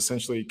receiver is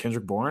essentially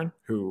Kendrick Bourne,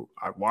 who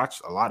I've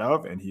watched a lot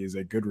of, and he is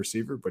a good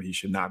receiver, but he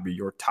should not be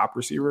your top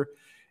receiver.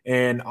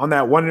 And on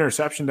that one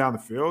interception down the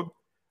field,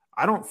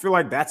 I don't feel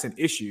like that's an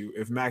issue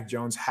if Mac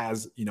Jones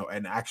has,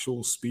 an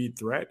actual speed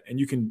threat. And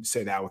you can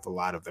say that with a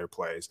lot of their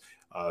plays.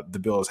 The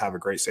Bills have a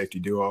great safety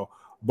duo,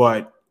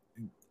 but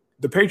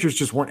the Patriots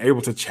just weren't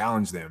able to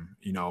challenge them,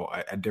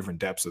 at different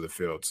depths of the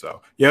field.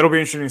 So, yeah, it'll be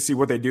interesting to see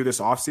what they do this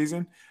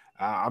offseason.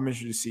 I'm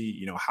interested to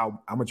see,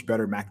 how much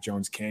better Mac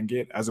Jones can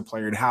get as a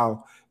player and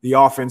how the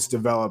offense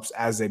develops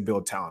as they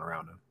build talent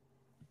around him.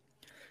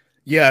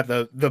 Yeah,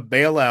 the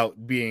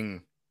bailout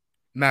being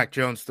Mac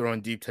Jones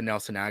throwing deep to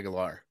Nelson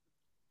Aguilar.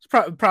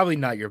 It's probably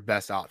not your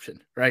best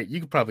option, right? You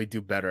could probably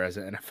do better as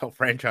an NFL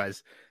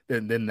franchise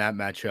than that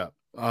matchup.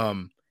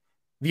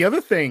 The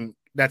other thing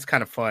that's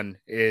kind of fun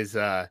is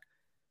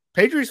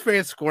Patriots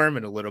fans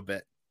squirming a little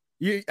bit.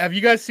 Have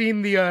you guys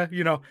seen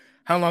the,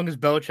 how long is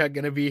Belichick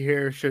going to be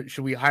here? Should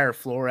we hire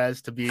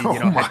Flores to be,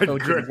 head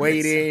coach in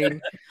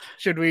waiting?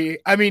 Should we?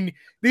 I mean,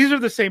 these are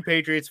the same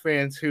Patriots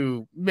fans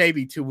who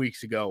maybe 2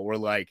 weeks ago were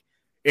like,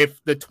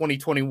 if the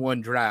 2021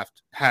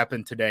 draft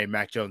happened today,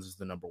 Mac Jones is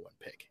the number one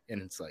pick.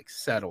 And it's like,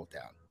 settle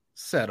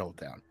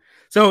down.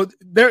 So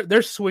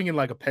they're swinging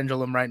like a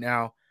pendulum right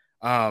now.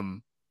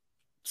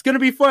 It's going to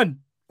be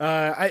fun.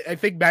 I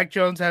think Mac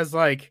Jones has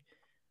like,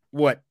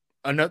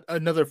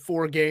 another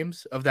 4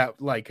 games of that,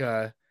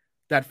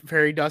 that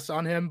fairy dust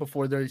on him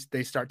before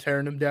they start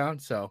tearing him down.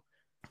 So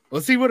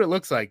we'll see what it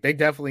looks like. They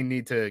definitely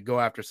need to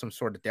go after some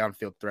sort of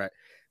downfield threat.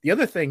 The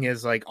other thing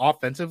is, like,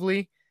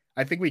 offensively,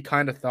 I think we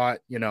kind of thought,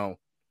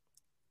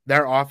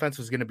 their offense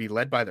was going to be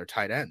led by their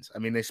tight ends. I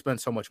mean, they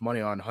spent so much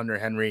money on Hunter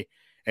Henry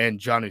and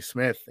Jonnu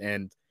Smith.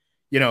 And,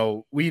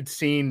 we'd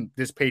seen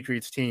this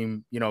Patriots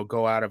team,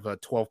 go out of a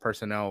 12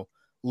 personnel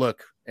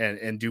look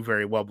and do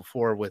very well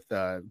before with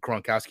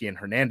Gronkowski and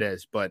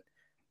Hernandez, but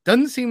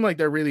doesn't seem like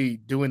they're really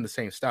doing the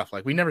same stuff.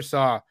 Like, we never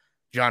saw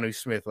Jonnu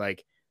Smith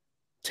like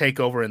take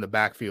over in the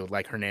backfield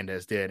like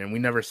Hernandez did, and we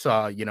never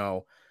saw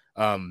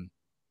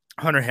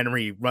Hunter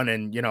Henry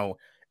running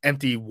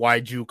empty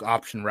wide juke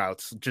option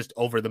routes just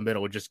over the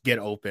middle, just get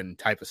open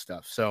type of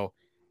stuff. So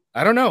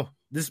I don't know.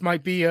 This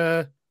might be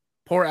a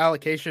poor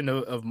allocation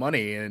of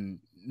money, and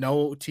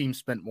no team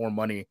spent more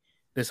money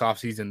this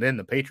offseason than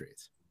the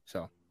Patriots.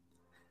 So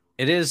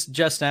it is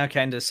just now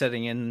kind of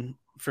setting in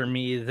for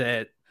me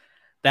that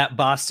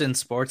Boston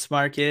sports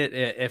market,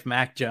 if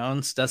Mac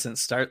Jones doesn't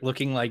start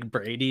looking like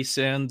Brady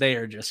soon, they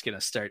are just going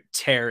to start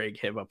tearing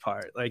him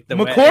apart. Like the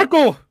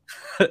McCorkle.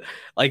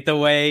 Like the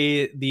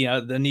way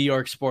the New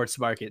York sports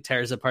market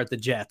tears apart the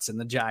Jets and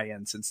the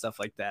Giants and stuff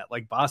like that.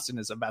 Like Boston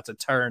is about to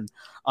turn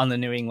on the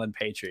New England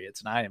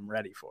Patriots, and I am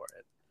ready for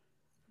it.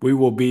 We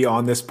will be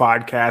on this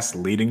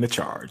podcast leading the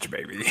charge,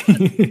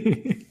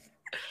 baby.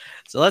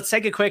 So let's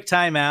take a quick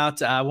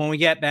timeout. When we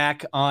get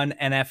back on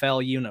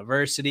NFL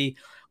University,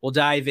 we'll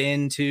dive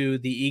into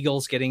the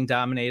Eagles getting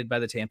dominated by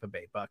the Tampa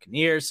Bay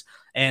Buccaneers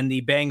and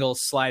the Bengals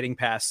sliding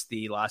past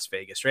the Las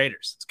Vegas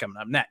Raiders. It's coming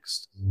up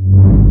next.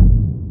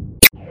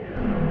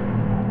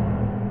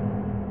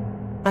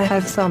 I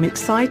have some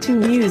exciting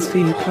news for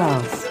you,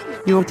 class.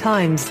 Your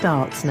time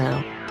starts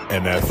now.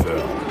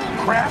 NFL.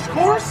 Crash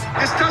course?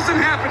 This doesn't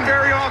happen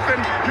very often.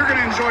 You're going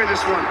to enjoy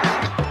this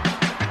one.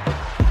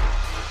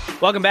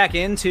 Welcome back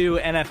into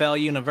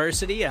NFL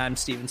University. I'm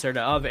Steven Serta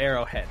of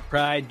Arrowhead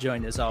Pride,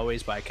 joined as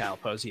always by Kyle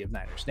Posey of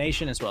Niners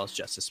Nation, as well as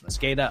Justice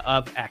Mosqueda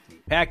of Acme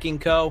Packing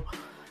Co.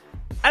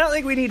 I don't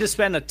think we need to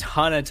spend a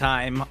ton of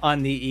time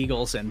on the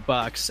Eagles and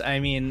Bucks. I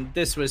mean,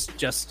 this was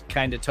just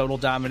kind of total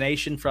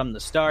domination from the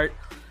start.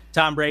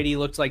 Tom Brady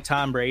looked like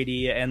Tom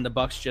Brady, and the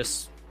Bucks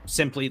just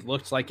simply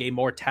looked like a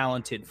more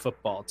talented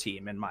football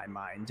team in my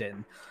mind.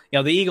 And,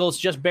 the Eagles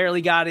just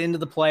barely got into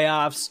the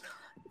playoffs.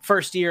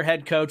 First-year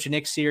head coach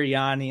Nick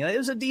Sirianni. It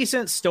was a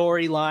decent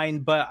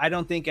storyline, but I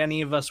don't think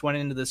any of us went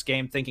into this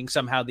game thinking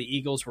somehow the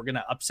Eagles were going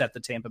to upset the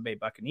Tampa Bay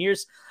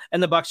Buccaneers,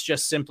 and the Bucs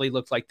just simply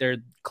looked like they're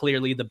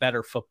clearly the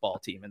better football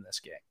team in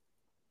this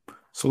game.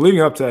 So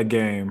leading up to that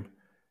game,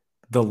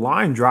 the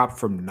line dropped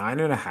from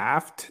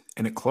 9.5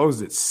 and it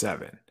closed at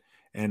 7.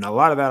 And a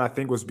lot of that, I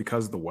think, was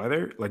because of the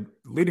weather. Like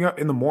leading up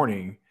in the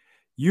morning,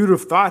 you'd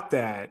have thought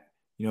that,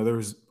 there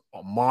was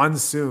a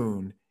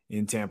monsoon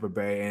in Tampa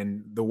Bay,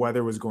 and the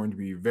weather was going to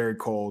be very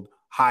cold,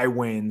 high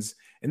winds,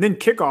 and then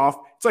kickoff.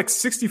 It's like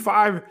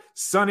 65,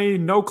 sunny,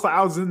 no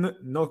clouds in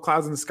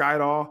the sky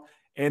at all.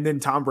 And then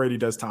Tom Brady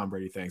does Tom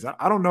Brady things.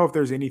 I don't know if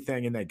there's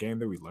anything in that game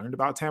that we learned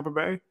about Tampa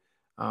Bay.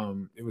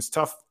 It was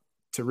tough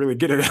to really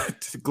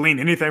to glean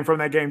anything from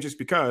that game, just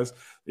because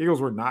the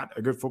Eagles were not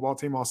a good football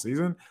team all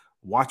season.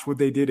 Watch what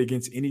they did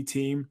against any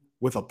team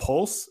with a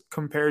pulse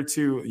compared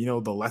to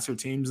the lesser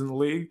teams in the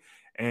league.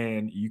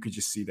 And you could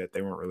just see that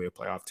they weren't really a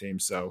playoff team.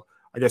 So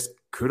I guess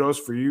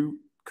kudos to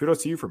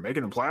you for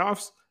making the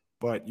playoffs,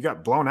 but you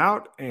got blown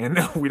out, and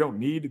we don't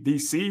need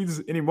these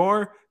seeds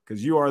anymore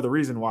because you are the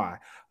reason why.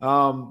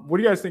 What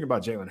do you guys think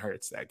about Jalen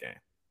Hurts that game?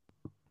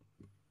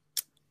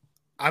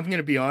 I'm going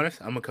to be honest.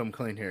 I'm going to come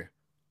clean here.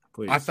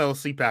 Please. I fell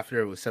asleep after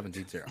it was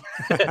 17-0.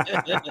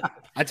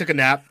 I took a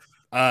nap.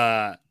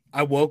 I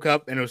woke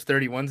up and it was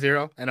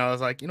 31-0, and I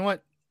was like, you know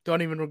what?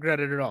 Don't even regret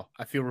it at all.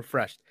 I feel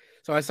refreshed.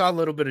 So I saw a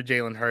little bit of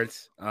Jalen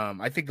Hurts.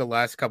 I think the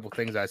last couple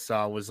things I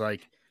saw was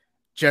like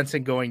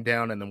Jensen going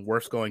down and then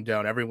Wirfs going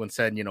down. Everyone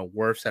said,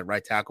 Wirfs at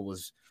right tackle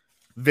was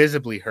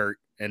visibly hurt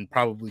and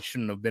probably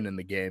shouldn't have been in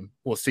the game.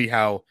 We'll see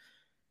how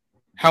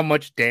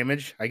much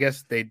damage, I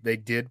guess, they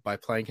did by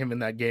playing him in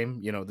that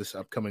game, this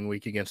upcoming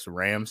week against the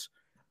Rams.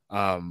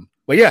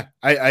 But yeah,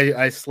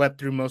 I slept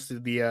through most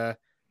of the,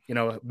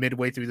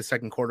 midway through the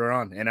second quarter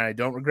on, and I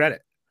don't regret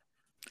it.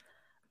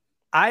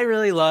 I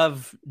really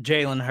love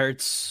Jalen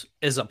Hurts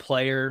as a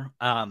player.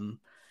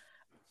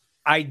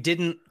 I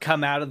didn't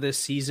come out of this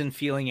season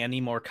feeling any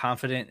more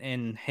confident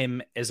in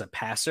him as a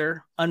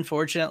passer,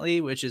 unfortunately,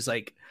 which is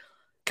like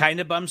kind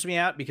of bums me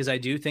out because I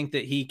do think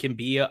that he can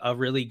be a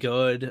really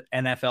good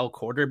NFL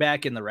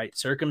quarterback in the right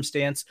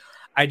circumstance.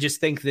 I just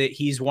think that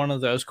he's one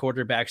of those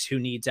quarterbacks who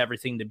needs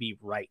everything to be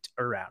right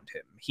around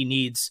him. He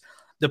needs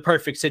the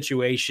perfect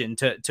situation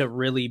to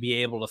really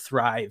be able to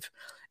thrive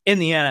in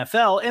the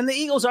NFL, and the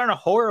Eagles aren't a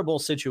horrible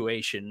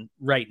situation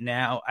right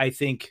now. I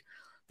think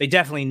they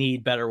definitely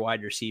need better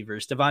wide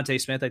receivers.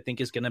 Devontae Smith, I think,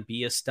 is going to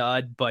be a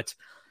stud, but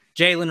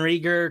Jalen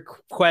Reagor,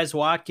 Quez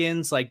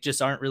Watkins, just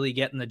aren't really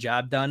getting the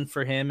job done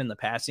for him in the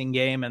passing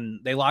game. And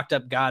they locked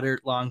up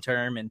Goddard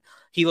long-term, and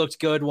he looked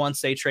good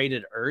once they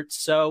traded Ertz.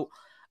 So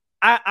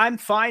I'm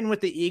fine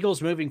with the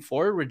Eagles moving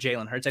forward with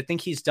Jalen Hurts. I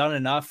think he's done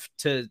enough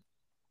to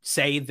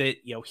say that,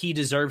 he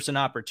deserves an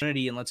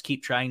opportunity, and let's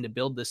keep trying to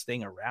build this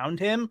thing around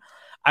him.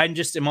 I'm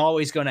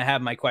always going to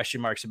have my question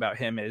marks about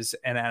him as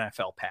an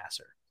NFL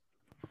passer.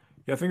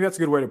 Yeah, I think that's a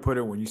good way to put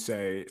it when you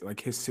say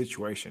his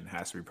situation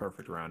has to be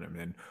perfect around him.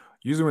 And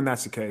usually when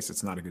that's the case,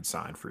 it's not a good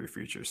sign for your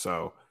future.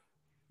 So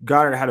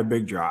Goddard had a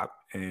big drop,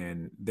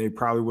 and they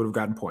probably would have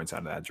gotten points out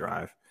of that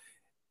drive.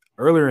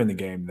 Earlier in the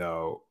game,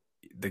 though,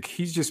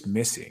 he's just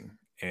missing.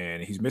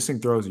 And he's missing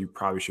throws you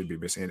probably should be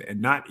missing.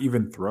 And not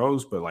even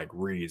throws, but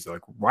reads.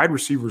 Wide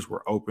receivers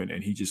were open,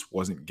 and he just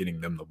wasn't getting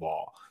them the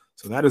ball.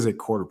 So that is a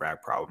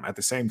quarterback problem. At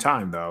the same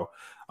time, though,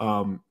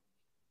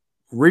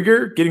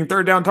 Reagor getting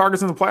third down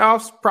targets in the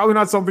playoffs, probably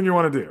not something you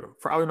want to do.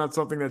 Probably not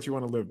something that you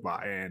want to live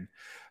by. And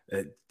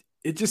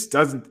it just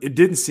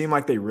didn't seem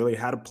like they really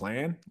had a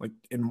plan.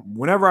 And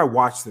whenever I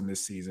watched them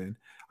this season,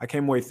 I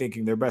came away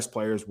thinking their best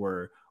players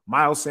were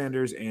Miles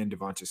Sanders and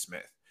Devonta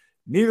Smith.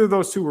 Neither of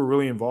those two were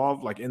really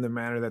involved, in the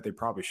manner that they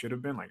probably should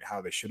have been,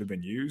 how they should have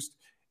been used.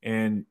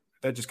 And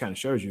that just kind of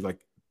shows you,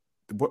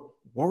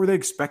 what were they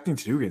expecting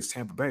to do against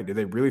Tampa Bay? Did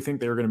they really think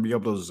they were going to be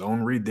able to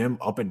zone read them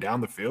up and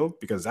down the field?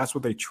 Because that's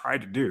what they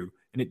tried to do,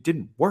 and it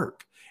didn't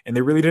work. And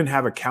they really didn't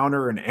have a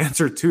counter or an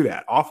answer to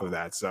that off of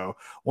that. So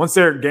once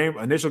their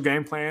initial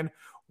game plan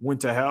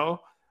went to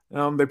hell,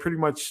 They pretty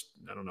much,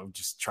 I don't know,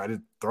 just try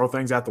to throw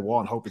things at the wall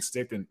and hope it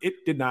stick. And it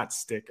did not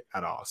stick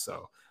at all.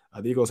 So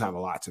the Eagles have a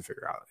lot to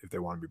figure out if they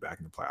want to be back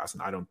in the playoffs.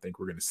 And I don't think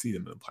we're going to see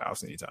them in the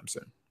playoffs anytime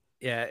soon.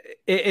 Yeah,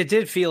 it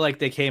did feel like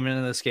they came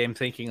into this game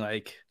thinking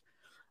like,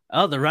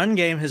 oh, the run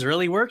game has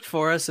really worked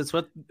for us. It's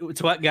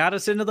what got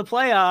us into the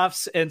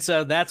playoffs. And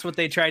so that's what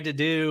they tried to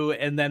do.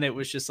 And then it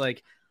was just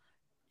like,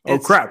 oh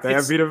crap, they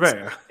have Vita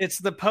Vea. It's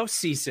the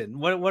postseason.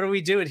 What are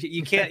we doing?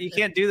 You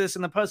can't do this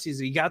in the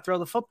postseason. You got to throw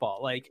the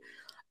football.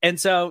 And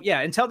so,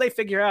 yeah, until they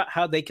figure out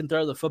how they can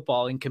throw the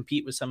football and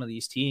compete with some of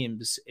these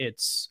teams,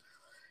 it's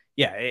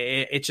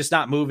just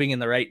not moving in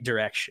the right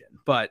direction.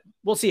 But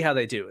we'll see how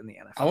they do in the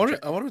NFL.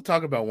 I want to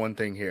talk about one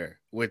thing here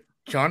with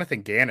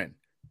Jonathan Gannon,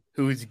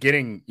 who's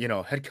getting,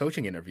 head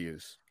coaching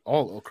interviews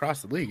all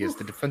across the league as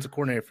the defensive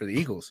coordinator for the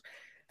Eagles.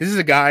 This is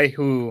a guy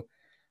who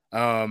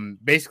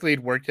basically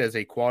had worked as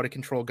a quality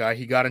control guy.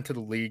 He got into the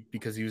league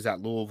because he was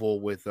at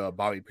Louisville with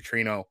Bobby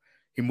Petrino.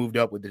 He moved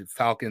up with the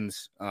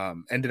Falcons,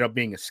 ended up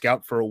being a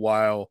scout for a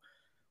while,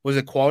 was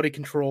a quality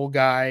control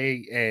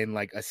guy and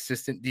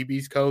assistant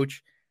DBs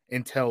coach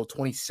until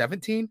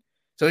 2017.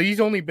 So he's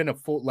only been a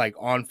full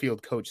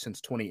on-field coach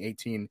since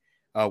 2018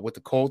 with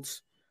the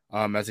Colts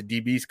as a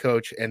DBs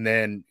coach, and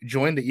then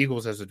joined the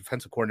Eagles as a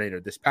defensive coordinator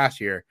this past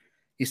year.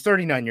 He's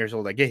 39 years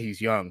old. I get he's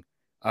young,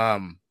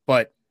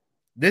 but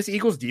this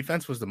Eagles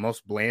defense was the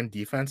most bland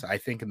defense, I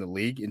think, in the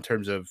league in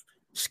terms of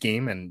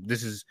scheme. And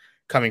this is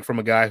coming from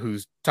a guy who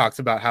talks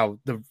about how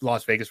the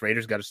Las Vegas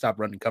Raiders got to stop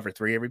running cover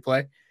 3 every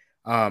play.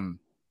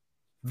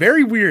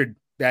 Very weird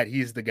that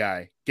he's the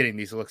guy getting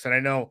these looks. And I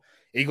know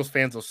Eagles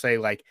fans will say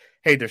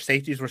hey, their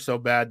safeties were so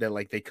bad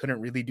that they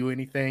couldn't really do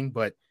anything.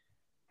 But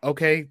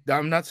okay,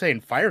 I'm not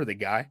saying fire the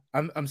guy.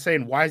 I'm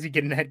saying, why is he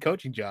getting head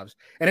coaching jobs?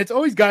 And it's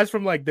always guys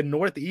from the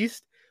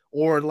Northeast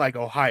or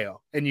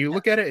Ohio. And you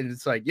look at it and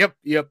it's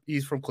yep,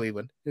 he's from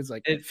Cleveland. It's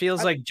it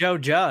feels like Joe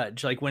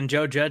Judge, when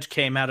Joe Judge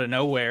came out of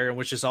nowhere and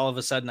was just all of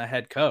a sudden a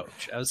head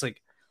coach. I was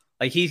like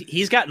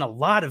he's gotten a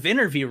lot of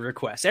interview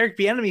requests. Eric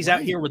Bieniemy's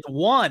out here with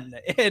 1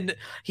 and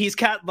he's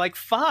got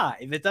 5.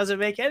 It doesn't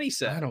make any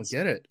sense. I don't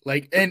get it.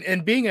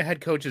 And being a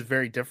head coach is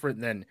very different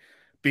than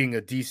being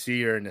a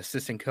DC or an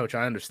assistant coach.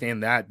 I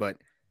understand that, but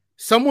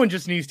someone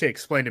just needs to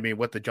explain to me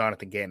what the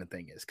Jonathan Gannon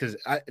thing is. Because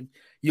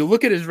you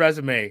look at his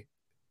resume,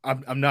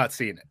 I'm not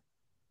seeing it.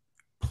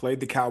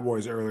 Played the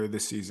Cowboys earlier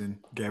this season,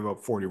 gave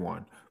up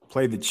 41.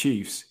 Played the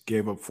Chiefs,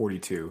 gave up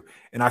 42.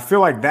 And I feel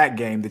like that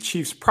game, the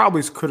Chiefs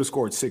probably could have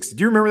scored 60.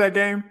 Do you remember that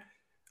game,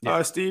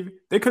 Steve?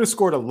 They could have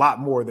scored a lot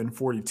more than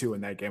 42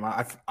 in that game.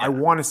 I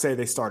want to say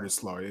they started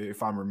slow,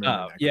 if I'm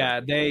remembering that. Yeah,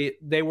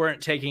 they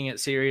weren't taking it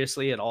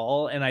seriously at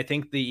all. And I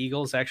think the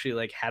Eagles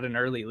actually had an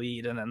early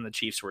lead, and then the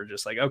Chiefs were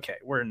just okay,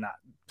 we're not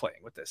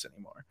playing with this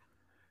anymore.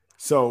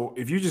 So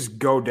if you just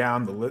go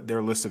down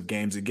their list of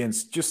games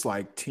against just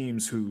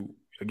teams who,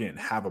 again,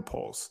 have a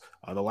pulse.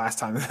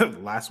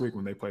 Last week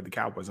when they played the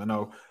Cowboys, I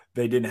know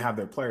they didn't have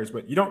their players,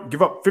 but you don't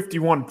give up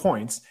 51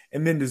 points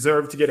and then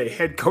deserve to get a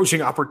head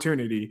coaching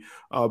opportunity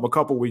a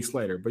couple weeks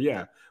later. But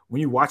yeah, when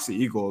you watch the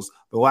Eagles,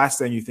 the last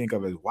thing you think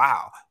of is,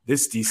 wow,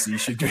 this DC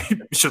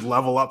should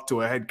level up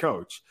to a head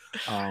coach.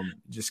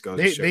 Just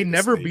goes. They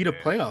never beat a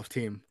playoff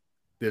team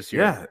this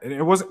year. Yeah, and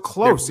it wasn't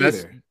close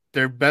either.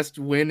 Their best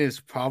win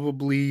is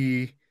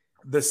probably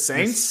the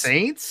Saints.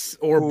 Saints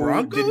or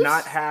Broncos? Did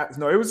not have –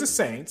 no, it was the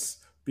Saints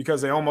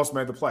because they almost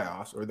made the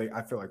playoffs, or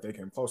I feel like they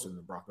came closer than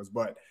the Broncos.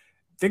 But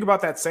think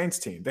about that Saints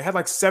team. They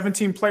had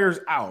 17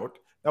 players out.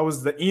 That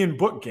was the Ian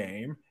Book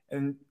game,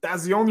 and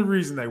that's the only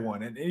reason they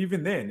won. And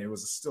even then, it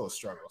was still a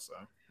struggle. So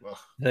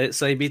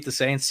they beat the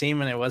Saints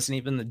team, and it wasn't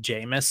even the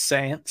Jameis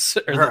Saints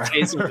or the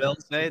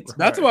Taysom Saints.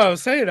 That's what I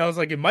was saying. I was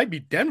it might be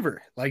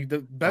Denver.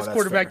 The best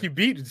quarterback you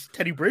beat is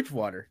Teddy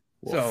Bridgewater.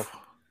 Woof. So,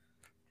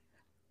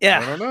 yeah,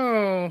 I don't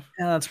know.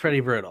 Yeah, that's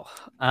pretty brutal.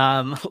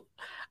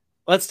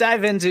 Let's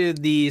dive into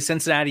the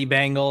Cincinnati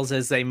Bengals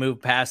as they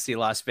move past the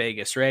Las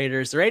Vegas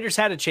Raiders. The Raiders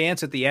had a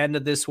chance at the end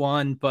of this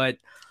one, but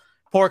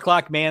poor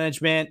clock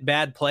management,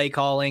 bad play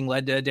calling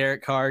led to a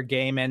Derek Carr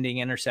game-ending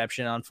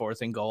interception on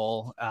 4th and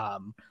goal.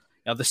 The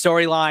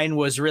storyline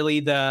was really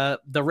the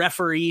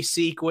referee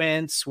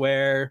sequence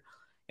where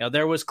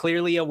there was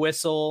clearly a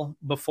whistle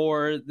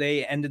before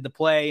they ended the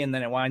play, and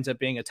then it winds up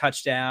being a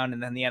touchdown,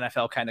 and then the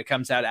NFL kind of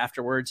comes out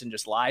afterwards and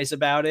just lies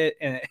about it,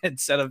 and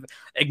instead of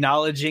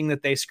acknowledging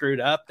that they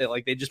screwed up,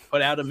 they just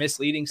put out a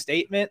misleading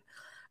statement.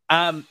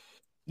 I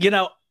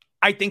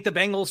think the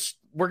Bengals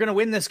were going to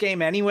win this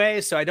game anyway,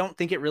 so I don't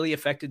think it really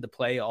affected the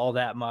play all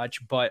that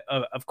much, but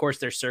of course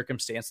there's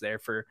circumstance there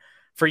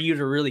for you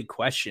to really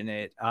question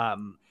it.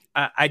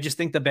 I just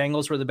think the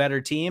Bengals were the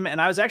better team, and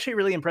I was actually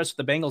really impressed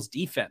with the Bengals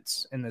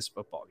defense in this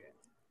football game.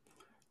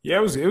 Yeah,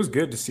 it was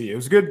good to see. It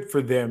was good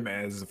for them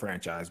as a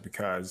franchise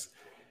because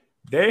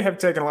they have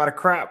taken a lot of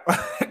crap,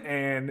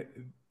 and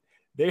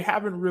they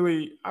haven't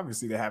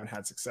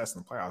had success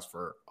in the playoffs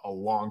for a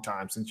long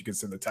time since you can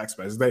send the text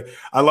message.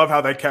 I love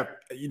how they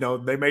kept,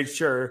 they made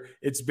sure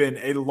it's been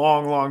a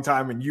long, long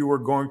time, and you were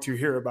going to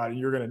hear about it, and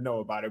you're going to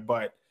know about it.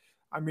 But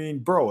I mean,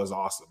 Burrow is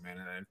awesome, man,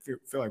 and I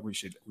feel like we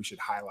should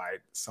highlight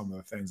some of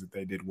the things that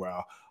they did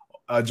well.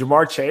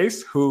 Jamar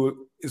Chase,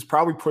 who is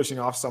probably pushing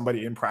off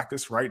somebody in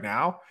practice right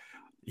now,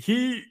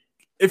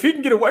 if he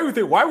can get away with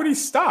it, why would he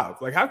stop?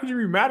 Like, how could you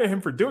be mad at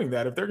him for doing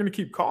that? If they're going to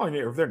keep calling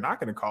it, or if they're not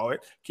going to call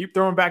it, keep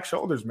throwing back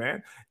shoulders,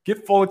 man.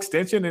 Get full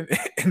extension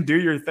and do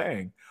your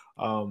thing.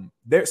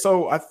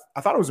 So I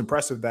thought it was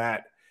impressive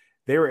that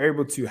they were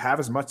able to have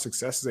as much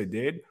success as they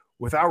did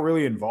without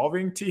really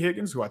involving T.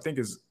 Higgins, who I think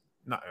he's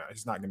not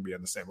going to be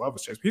on the same level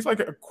as Chase. But he's like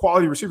a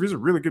quality receiver. He's a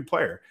really good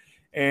player.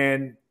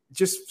 And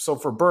just so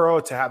for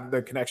Burrow to have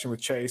the connection with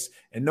Chase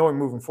and knowing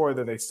moving forward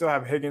that they still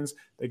have Higgins,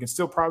 they can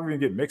still probably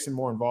get Mixon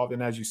more involved.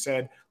 And as you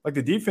said, like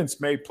the defense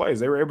made plays.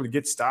 They were able to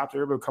get stopped. They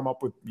were able to come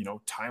up with,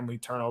 timely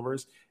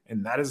turnovers.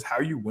 And that is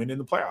how you win in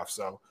the playoffs.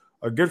 So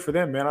good for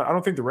them, man. I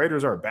don't think the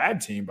Raiders are a bad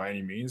team by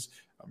any means.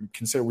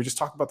 Consider we just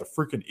talked about the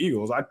freaking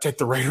Eagles. I'd take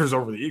the Raiders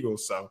over the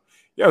Eagles. So,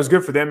 yeah, it was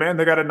good for them, man.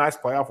 They got a nice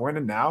playoff win.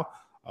 And now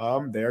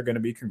they're going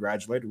to be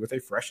congratulated with a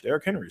fresh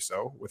Derrick Henry.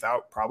 So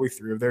without probably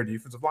 3 of their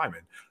defensive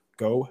linemen.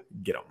 Go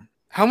get them.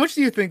 How much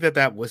do you think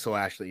that whistle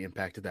actually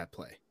impacted that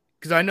play?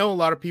 Because I know a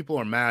lot of people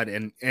are mad,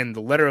 and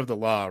the letter of the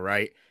law,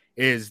 right,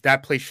 is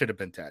that play should have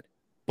been dead.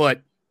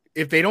 But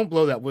if they don't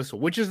blow that whistle,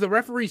 which is the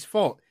referee's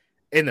fault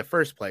in the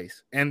first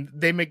place, and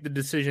they make the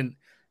decision,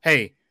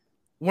 hey,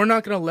 we're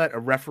not going to let a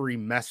referee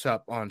mess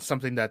up on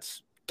something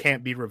that's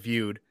can't be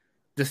reviewed,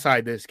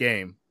 decide this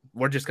game.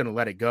 We're just going to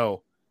let it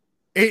go.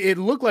 It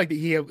looked like that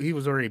he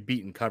was already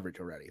beating coverage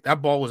already.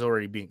 That ball was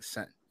already being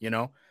sent,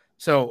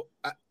 So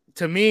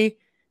to me,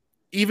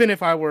 even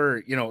if I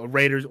were, a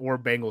Raiders or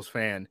Bengals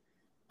fan,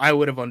 I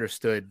would have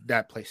understood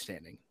that play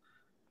standing.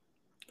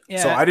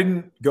 Yeah. So I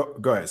didn't go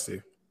ahead,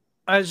 Steve.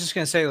 I was just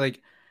going to say, like,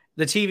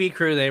 the TV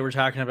crew, they were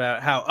talking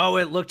about how,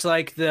 it looked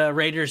like the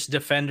Raiders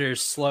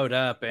defenders slowed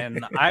up.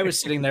 And I was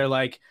sitting there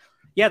like,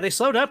 yeah, they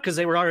slowed up because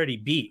they were already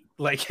beat.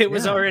 Like, it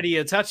was already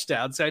a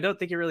touchdown. So I don't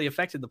think it really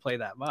affected the play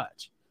that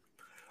much.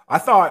 I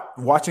thought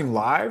watching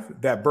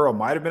live that Burrow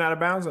might have been out of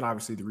bounds, and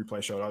obviously the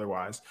replay showed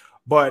otherwise.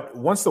 But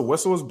once the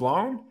whistle was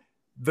blown,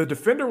 the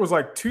defender was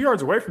like 2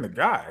 yards away from the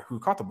guy who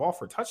caught the ball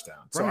for a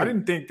touchdown. So I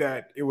didn't think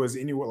that it was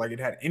it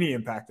had any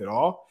impact at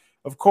all.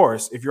 Of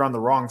course, if you're on the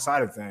wrong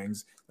side of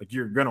things, like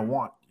you're going to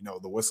want,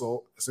 the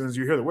whistle. As soon as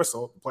you hear the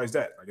whistle, the play's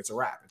dead. Like it's a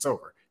wrap. It's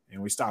over.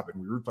 And we stop it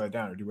and we replay it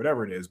down or do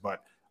whatever it is.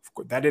 But of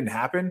course, that didn't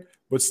happen.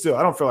 But still,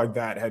 I don't feel like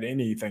that had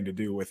anything to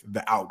do with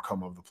the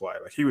outcome of the play.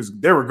 Like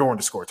they were going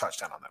to score a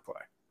touchdown on that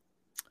play.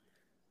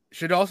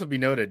 Should also be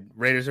noted,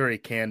 Raiders already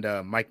canned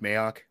Mike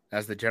Mayock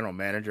as the general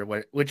manager,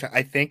 which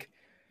I think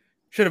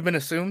should have been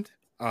assumed.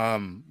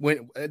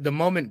 When the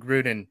moment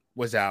Gruden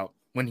was out,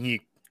 when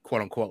he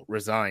quote unquote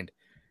resigned,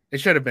 it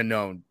should have been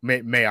known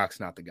Mayock's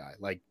not the guy.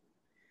 Like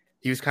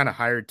he was kind of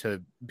hired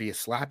to be a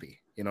slappy,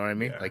 you know what I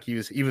mean? Yeah. Like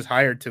he was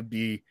hired to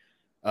be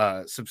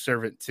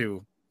subservient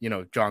to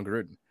John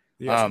Gruden.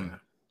 Yes,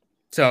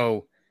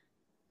 so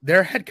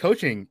their head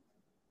coaching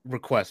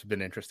requests have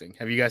been interesting.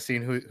 Have you guys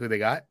seen who they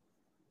got?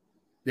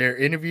 They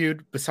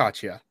interviewed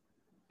Bisaccia,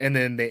 and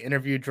then they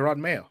interviewed Gerard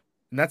Mayo,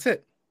 and that's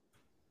it.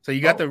 So you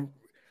got the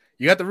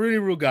Rooney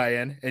Rule guy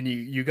in, and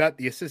you got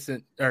the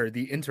assistant or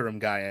the interim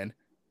guy in.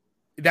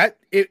 That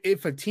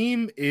if a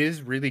team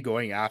is really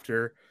going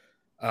after,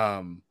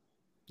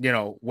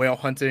 whale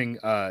hunting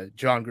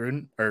John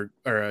Gruden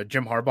or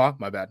Jim Harbaugh,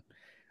 my bad,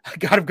 I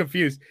got him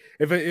confused.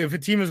 If a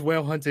team is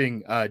whale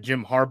hunting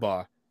Jim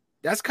Harbaugh,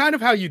 that's kind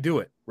of how you do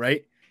it,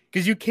 right?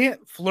 Because you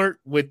can't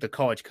flirt with the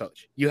college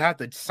coach. You have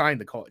to sign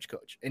the college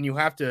coach, and you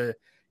have to,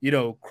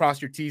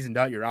 cross your T's and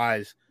dot your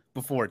I's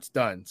before it's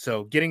done.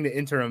 So getting the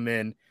interim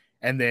in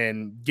and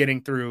then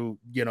getting through,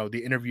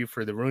 the interview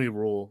for the Rooney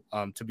Rule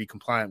to be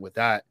compliant with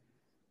that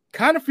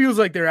kind of feels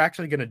like they're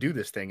actually going to do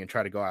this thing and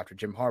try to go after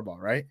Jim Harbaugh,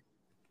 right?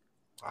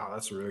 Wow,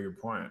 that's a really good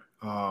point.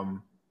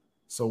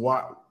 So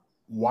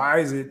why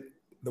is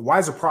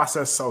the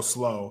process so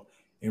slow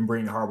in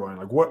bringing Harbaugh in?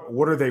 Like,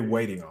 what are they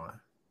waiting on?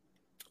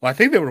 Well, I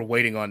think they were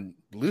waiting on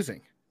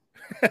losing.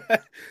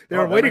 They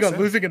were waiting on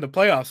losing in the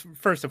playoffs,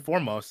 first and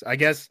foremost. I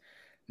guess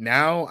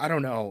now, I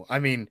don't know. I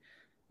mean,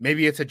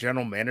 maybe it's a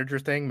general manager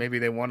thing. Maybe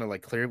they want to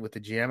clear it with the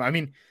GM. I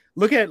mean,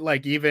 look at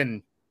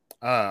even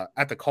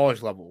at the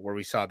college level where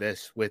we saw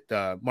this with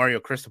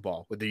Mario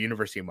Cristobal with the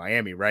University of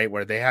Miami, right?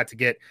 Where they had to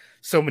get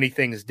so many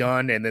things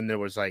done. And then there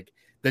was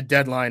the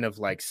deadline of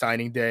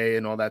signing day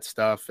and all that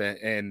stuff.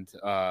 And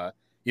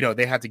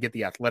they had to get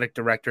the athletic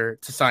director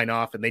to sign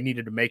off, and they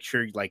needed to make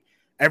sure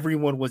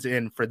everyone was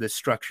in for this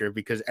structure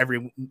because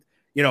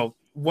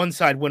one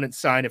side wouldn't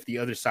sign if the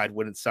other side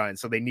wouldn't sign.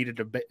 So they needed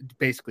to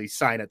basically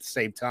sign at the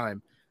same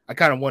time. I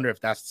kind of wonder if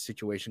that's the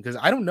situation because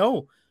I don't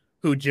know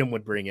who Jim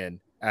would bring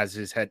in as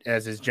his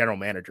general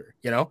manager.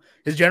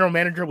 His general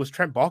manager was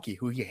Trent Baalke,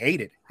 who he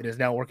hated and is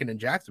now working in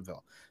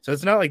Jacksonville. So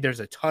it's not like there's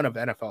a ton of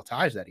NFL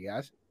ties that he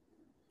has.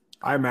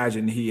 I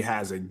imagine he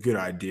has a good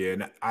idea.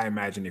 And I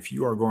imagine if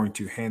you are going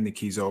to hand the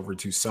keys over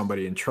to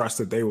somebody and trust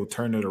that they will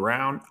turn it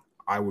around,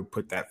 I would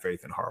put that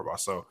faith in Harbaugh.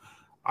 So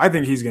I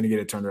think he's going to get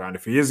it turned around.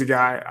 If he is a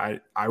guy,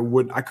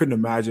 I couldn't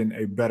imagine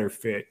a better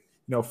fit,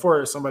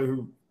 for somebody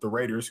who the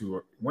Raiders,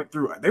 who went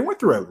through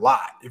a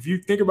lot. If you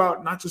think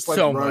about not just like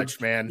so much,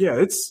 man. Yeah,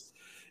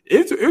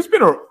 it's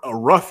been a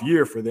rough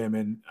year for them,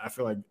 and I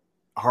feel like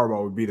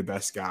Harbaugh would be the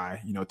best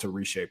guy, to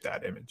reshape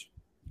that image.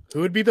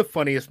 Who would be the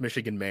funniest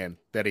Michigan man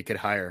that he could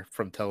hire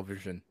from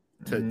television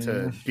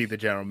to be the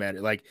general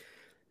manager? Like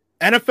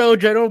NFL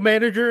general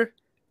manager,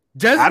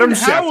 Desmond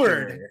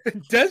Howard.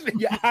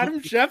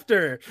 Adam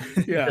Schefter.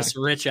 Yeah. This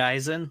Rich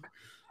Eisen.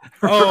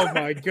 Oh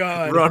my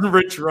God. Run,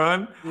 Rich,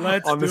 run.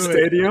 Let's on the do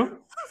stadium.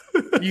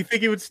 You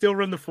think he would still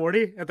run the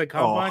 40 at the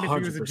combine if he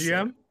was a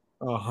GM?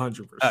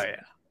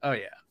 100%. Oh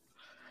yeah.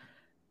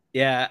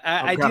 Yeah,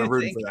 I do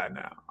think for that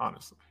now,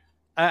 honestly.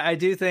 I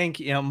do think,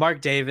 Mark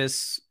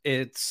Davis,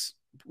 it's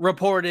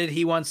reported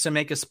he wants to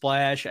make a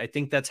splash. I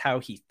think that's how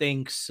he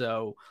thinks.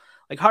 So,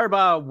 like,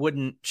 Harbaugh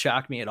wouldn't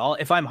shock me at all.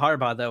 If I'm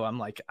Harbaugh, though, I'm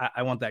like,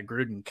 I want that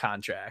Gruden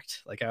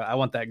contract. Like, I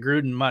want that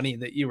Gruden money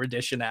that you were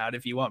dishing out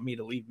if you want me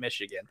to leave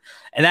Michigan.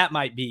 And that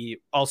might be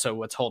also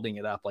what's holding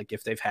it up. Like,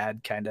 if they've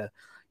had kind of,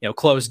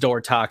 closed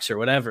door talks or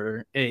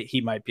whatever,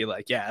 he might be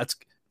like, yeah, it's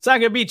not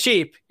going to be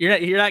cheap.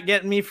 You're not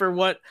getting me for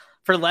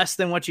less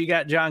than what you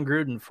got John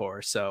Gruden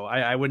for. So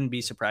I wouldn't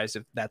be surprised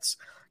if that's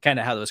kind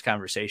of how those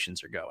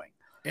conversations are going.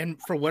 And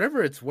for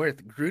whatever it's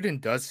worth, Gruden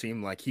does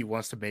seem like he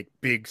wants to make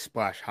big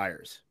splash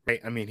hires,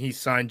 right? I mean, he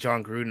signed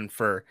John Gruden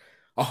for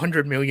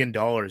 $100 million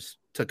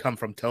to come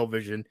from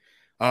television.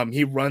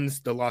 He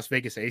runs the Las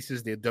Vegas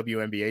Aces, the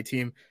WNBA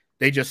team.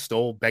 They just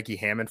stole Becky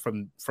Hammon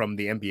from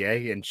the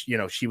NBA,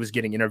 and she was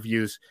getting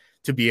interviews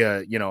to be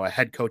a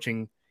head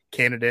coaching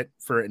candidate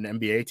for an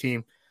NBA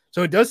team.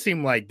 So it does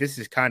seem like this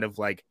is kind of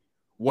like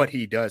what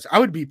he does. I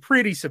would be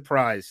pretty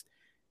surprised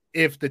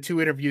if the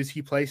two interviews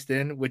he placed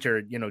in, which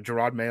are,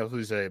 Gerard Mayo,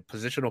 who's a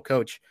positional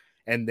coach,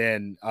 and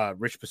then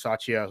Rich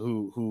Bisaccia,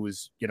 who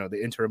was,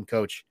 the interim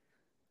coach,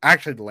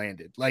 actually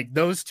landed. Like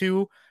those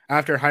two,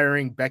 after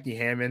hiring Becky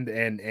Hammond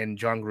and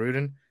John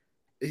Gruden,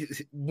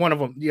 one of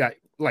them,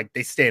 like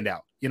they stand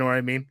out. You know what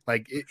I mean?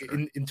 Like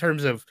in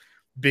terms of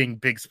being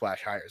big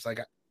splash hires, like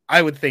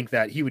I would think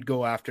that he would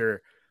go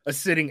after a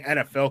sitting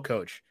NFL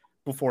coach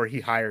before he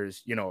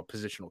hires, a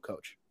positional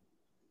coach.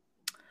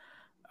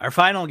 Our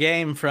final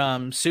game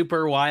from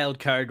Super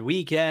Wildcard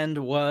Weekend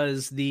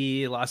was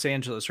the Los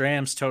Angeles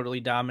Rams totally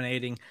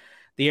dominating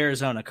the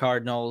Arizona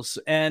Cardinals.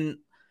 And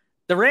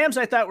the Rams,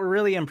 I thought, were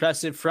really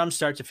impressive from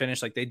start to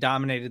finish. Like, they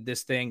dominated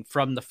this thing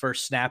from the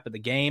first snap of the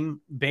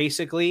game,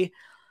 basically.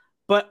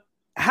 But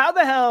how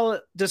the hell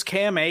does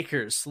Cam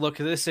Akers look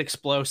this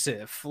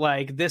explosive,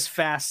 like this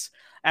fast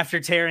after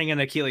tearing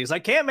an Achilles?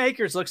 Like, Cam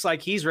Akers looks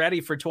like he's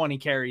ready for 20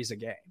 carries a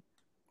game.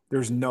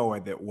 There's no way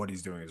that what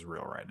he's doing is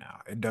real right now.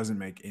 It doesn't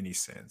make any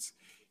sense.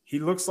 He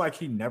looks like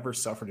he never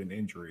suffered an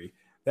injury.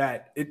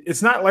 That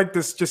it's not like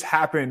this just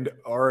happened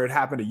or it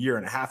happened a year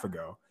and a half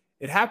ago.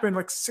 It happened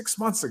like 6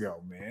 months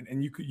ago, man.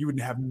 And you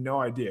would have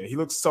no idea. He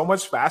looks so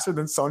much faster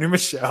than Sony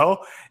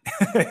Michel.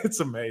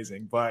 It's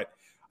amazing. But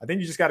I think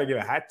you just got to give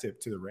a hat tip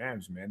to the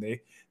Rams, man.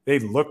 They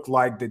look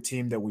like the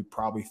team that we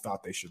probably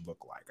thought they should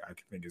look like, I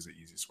think is the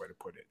easiest way to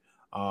put it.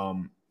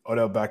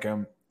 Odell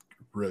Beckham,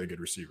 really good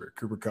receiver.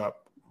 Cooper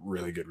Kupp,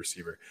 really good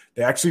receiver.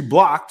 They actually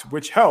blocked,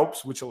 which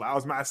helps, which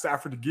allows Matt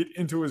Stafford to get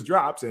into his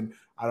drops. And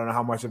I don't know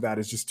how much of that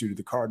is just due to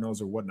the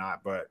Cardinals or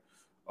whatnot, but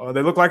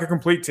they look like a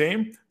complete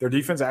team. Their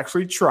defense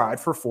actually tried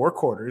for 4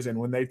 quarters. And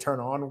when they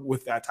turn on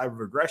with that type of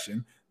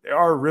aggression, they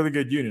are a really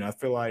good unit. I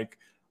feel like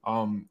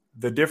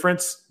the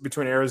difference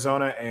between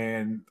Arizona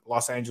and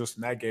Los Angeles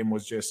in that game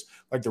was just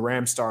like the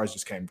Rams stars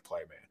just came to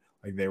play, man.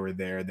 Like they were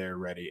there, they're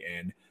ready.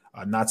 And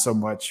not so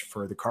much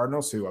for the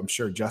Cardinals, who I'm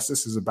sure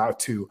Justice is about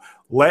to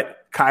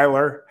let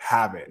Kyler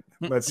have it.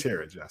 Let's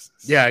hear it,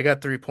 Justice. Yeah, I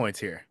got 3 points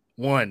here.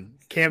 1,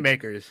 Cam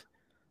Akers,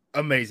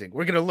 amazing.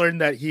 We're going to learn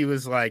that he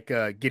was like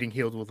getting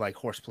healed with like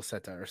horse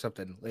placenta or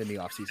something in the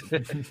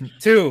offseason.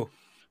 2,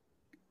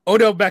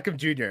 Odell Beckham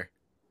Jr.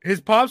 His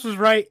pops was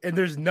right, and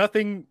there's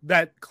nothing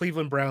that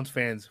Cleveland Browns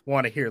fans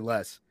want to hear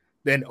less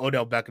than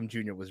Odell Beckham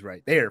Jr. was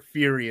right. They are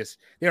furious.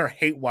 They are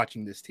hate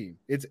watching this team.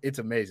 It's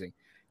amazing.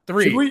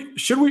 3.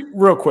 Should we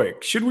real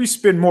quick, should we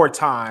spend more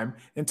time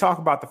and talk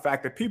about the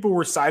fact that people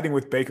were siding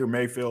with Baker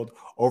Mayfield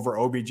over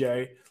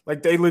OBJ?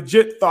 Like they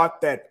legit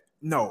thought that,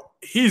 no,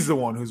 he's the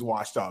one who's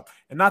washed up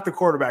and not the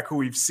quarterback who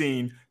we've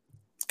seen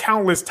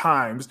countless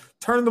times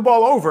turn the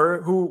ball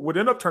over, who would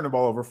end up turning the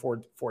ball over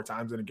four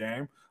times in a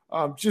game.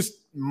 Just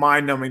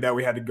mind-numbing that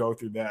we had to go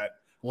through that.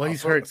 Well,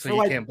 he's hurt,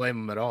 so you can't blame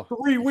him at all.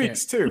 3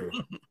 weeks, too.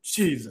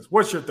 Jesus.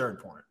 What's your third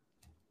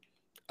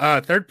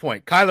point? Third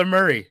point, Kyler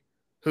Murray,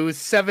 who is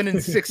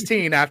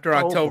 7-16 after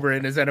October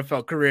in his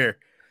NFL career.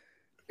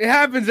 It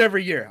happens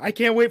every year. I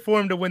can't wait for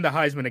him to win the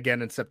Heisman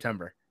again in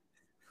September.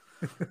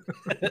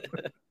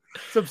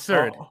 It's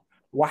absurd.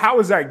 Well, how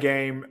was that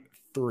game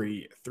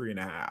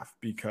 3.5?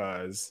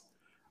 Because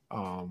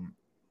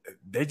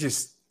they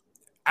just,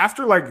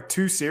 after like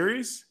 2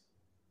 series,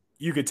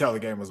 you could tell the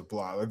game was a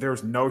blowout. Like there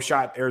was no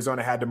shot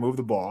Arizona had to move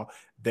the ball.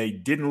 They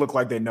didn't look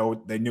like they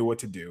knew what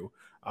to do.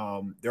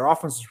 Their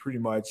offense was pretty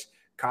much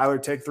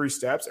Kyler, take 3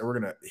 steps, and we're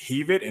going to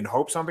heave it and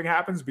hope something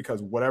happens,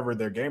 because whatever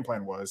their game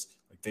plan was,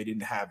 like if they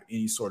didn't have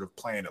any sort of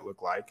plan, it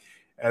looked like,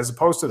 as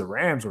opposed to the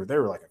Rams where they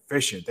were like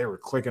efficient. They were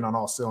clicking on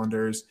all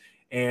cylinders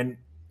and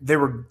they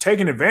were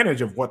taking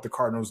advantage of what the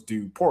Cardinals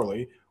do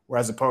poorly,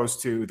 whereas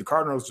opposed to the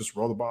Cardinals just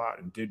roll the ball out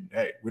and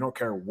hey, we don't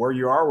care where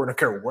you are. We don't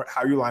care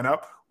how you line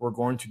up. We're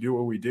going to do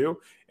what we do.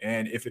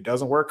 And if it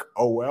doesn't work,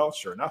 oh, well,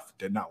 sure enough,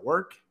 it did not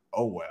work.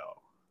 Oh,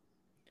 well.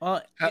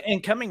 Well,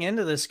 and coming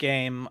into this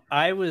game,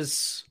 I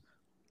was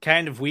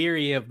kind of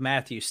weary of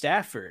Matthew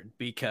Stafford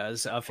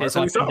because of his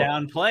up and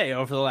down play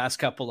over the last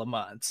couple of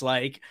months.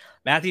 Like,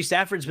 Matthew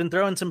Stafford's been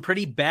throwing some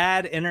pretty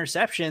bad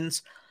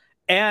interceptions,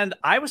 and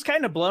I was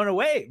kind of blown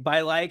away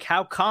by like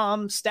how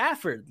calm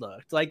Stafford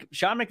looked. Like,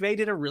 Sean McVay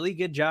did a really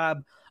good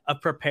job of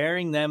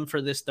preparing them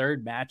for this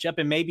third matchup,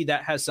 and maybe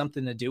that has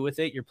something to do with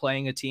it. You're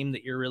playing a team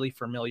that you're really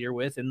familiar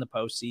with in the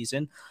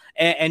postseason,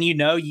 and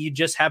you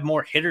just have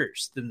more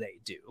hitters than they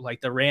do.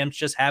 Like, the Rams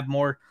just have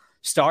more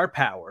star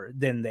power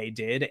than they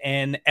did,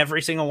 and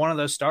every single one of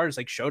those stars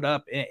like showed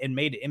up and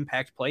made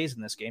impact plays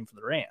in this game for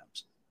the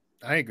Rams.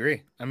 I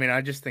agree. I mean,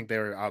 I just think they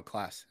were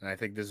outclassed, and I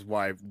think this is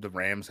why the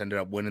Rams ended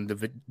up winning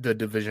the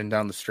division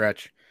down the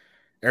stretch.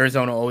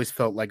 Arizona always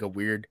felt like a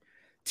weird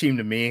team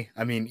to me.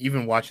 I mean,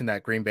 even watching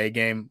that Green Bay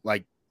game,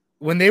 like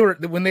when they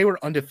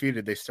were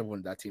undefeated, they still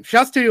won that team.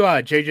 Shouts to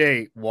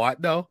JJ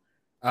Watt though,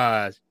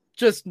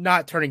 just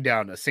not turning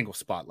down a single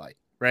spotlight.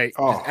 Right?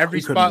 Oh,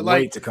 every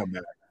spotlight wait to come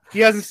back. He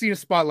hasn't seen a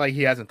spotlight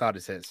he hasn't thought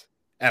is his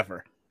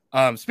ever.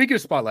 Speaking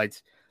of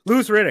spotlights,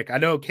 Louis Riddick. I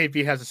know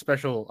KP has a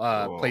special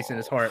place in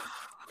his heart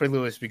for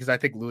Louis because I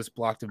think Louis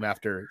blocked him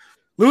after.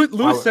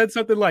 Louis said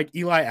something like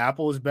Eli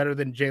Apple is better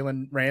than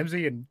Jalen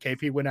Ramsey, and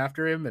KP went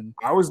after him. And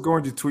I was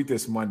going to tweet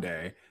this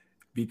Monday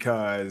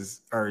Monday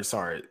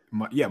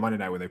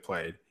night when they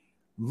played.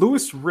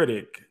 Louis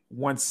Riddick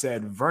once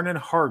said Vernon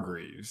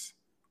Hargreaves,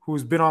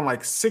 who's been on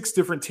like 6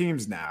 different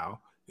teams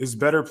now, is a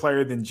better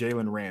player than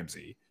Jalen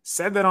Ramsey.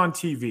 Said that on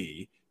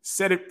TV,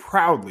 said it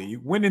proudly,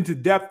 went into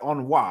depth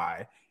on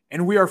why,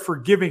 and we are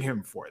forgiving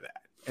him for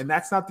that. And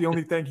that's not the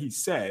only thing he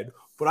said,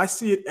 but I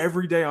see it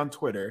every day on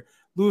Twitter.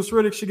 Louis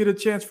Riddick should get a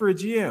chance for a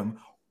GM.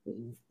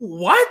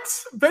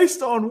 What?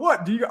 Based on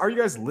what? Are you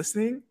guys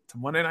listening to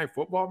Monday Night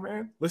Football,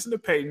 man? Listen to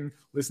Peyton,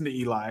 listen to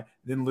Eli,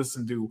 then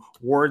listen to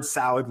Word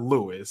Salad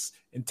Lewis,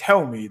 and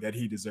tell me that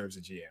he deserves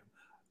a GM.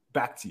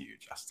 Back to you,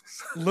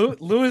 Justice.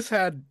 Lewis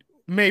had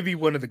maybe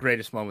one of the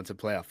greatest moments of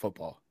playoff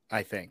football,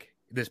 I think,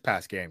 this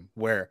past game,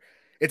 where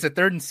it's a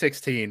 3rd and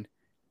 16.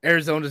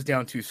 Arizona's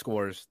down 2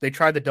 scores. They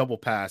try the double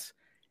pass,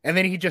 and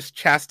then he just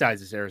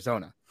chastises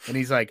Arizona. And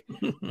he's like,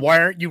 why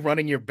aren't you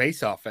running your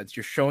base offense?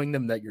 You're showing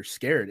them that you're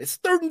scared. It's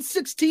 3rd and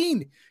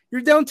 16. You're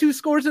down 2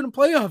 scores in a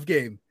playoff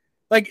game.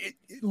 Like,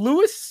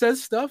 Lewis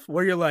says stuff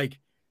where you're like,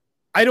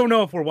 I don't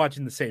know if we're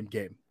watching the same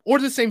game or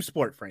the same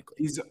sport,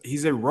 frankly.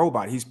 He's a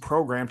robot. He's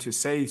programmed to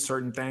say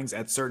certain things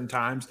at certain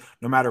times,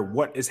 no matter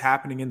what is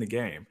happening in the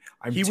game.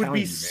 He would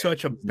be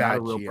such a bad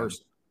GM.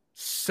 Person.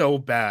 So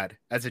bad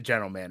as a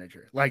general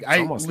manager. Like,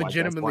 I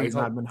legitimately like he's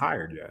not been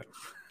hired yet.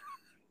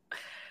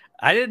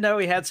 I didn't know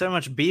he had so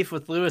much beef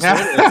with Lewis. I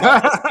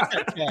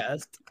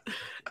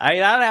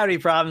don't have any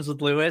problems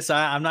with Lewis.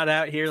 I'm not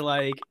out here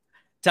like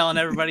telling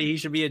everybody he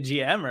should be a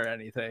GM or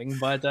anything,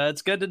 but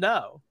it's good to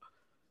know.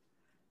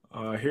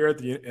 Here at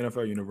the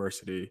NFL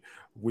University,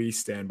 we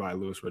stand by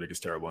Louis Riddick is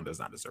terrible and does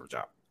not deserve a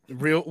job.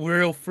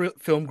 Real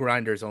film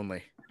grinders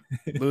only.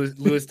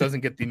 Lewis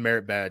doesn't get the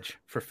merit badge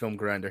for film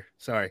grinder.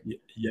 Sorry.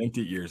 Yanked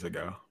it years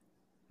ago.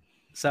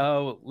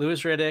 So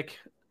Louis Riddick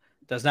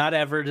does not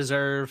ever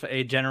deserve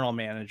a general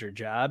manager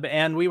job.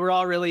 And we were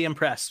all really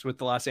impressed with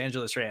the Los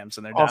Angeles Rams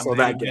and their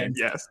domination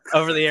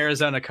over the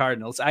Arizona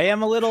Cardinals. I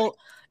am a little,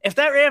 if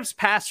that Rams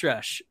pass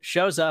rush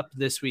shows up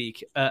this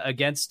week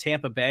against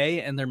Tampa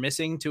Bay and they're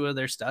missing 2 of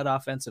their stud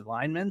offensive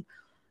linemen,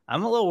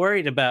 I'm a little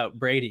worried about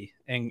Brady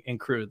and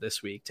crew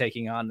this week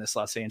taking on this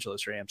Los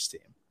Angeles Rams team.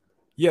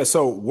 Yeah,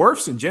 so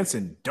Wirfs and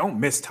Jensen don't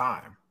miss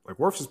time. Like,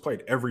 Wirfs has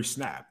played every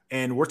snap.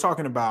 And we're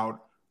talking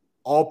about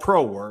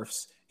all-pro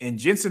Wirfs. And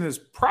Jensen is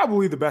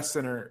probably the best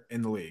center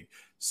in the league.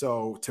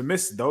 So to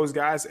miss those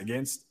guys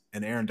against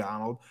an Aaron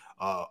Donald,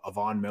 a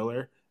Von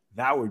Miller,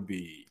 that would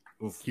be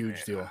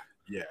huge deal.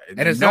 Yeah.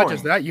 And it's not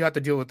just that. You have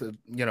to deal with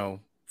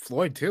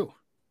Floyd too.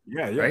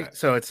 Yeah. Right.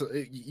 So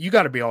you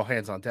got to be all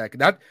hands on deck.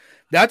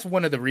 That's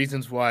one of the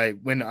reasons why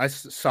when I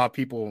saw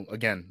people,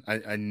 again,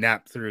 I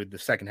napped through the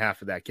second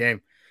half of that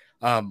game.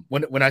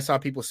 When I saw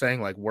people saying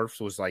like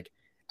Wirfs was like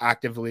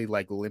actively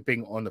like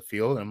limping on the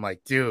field, and I'm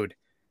like, dude,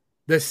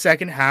 the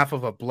second half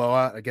of a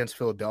blowout against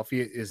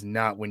Philadelphia is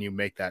not when you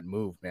make that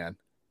move, man.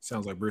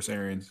 Sounds like Bruce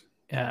Arians.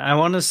 Yeah, I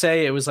want to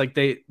say it was like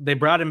they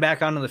brought him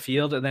back onto the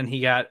field, and then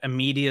he got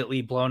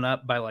immediately blown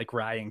up by like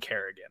Ryan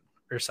Kerrigan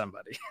or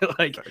somebody.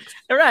 Like,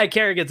 Ryan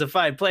Kerrigan's a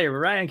fine player, but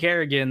Ryan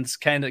Kerrigan's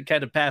kind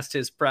of past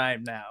his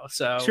prime now.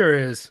 So sure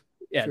is.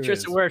 Yeah, sure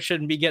Tristan Wirfs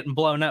shouldn't be getting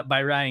blown up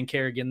by Ryan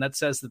Kerrigan. That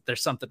says that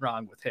there's something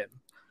wrong with him.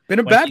 Been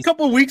a bad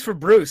couple of weeks for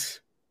Bruce.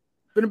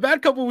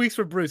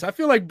 I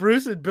feel like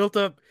Bruce had built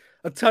up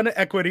a ton of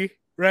equity,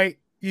 right?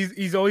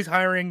 He's always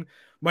hiring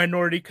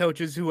minority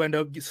coaches who end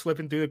up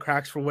slipping through the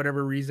cracks for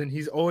whatever reason.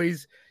 He's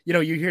always,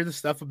 you hear the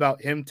stuff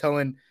about him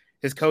telling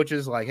his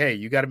coaches like, hey,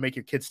 you got to make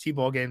your kids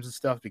t-ball games and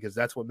stuff because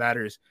that's what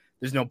matters.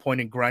 There's no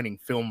point in grinding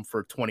film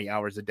for 20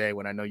 hours a day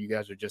when I know you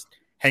guys are just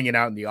hanging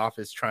out in the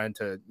office trying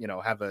to,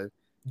 have a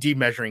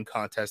demeasuring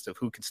contest of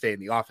who can stay in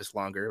the office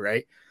longer,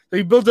 right? So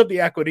he builds up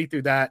the equity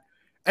through that.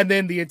 And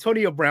then the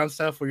Antonio Brown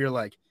stuff where you're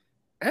like,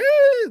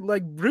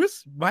 like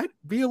Bruce might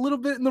be a little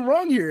bit in the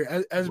wrong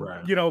here as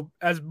right.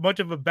 As much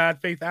of a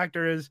bad faith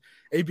actor as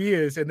AB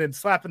is, and then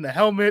slapping the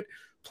helmet,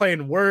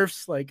 playing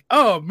Werfs, like,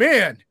 oh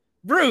man,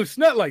 Bruce,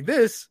 not like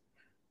this.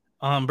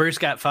 Bruce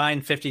got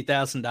fined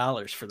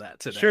 $50,000 for that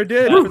today. Sure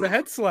did, for the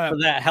head slap. For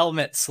that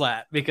helmet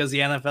slap, because the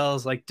NFL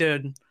is like,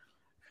 dude,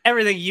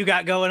 everything you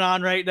got going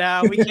on right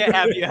now, we can't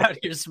have you out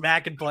here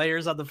smacking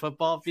players on the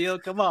football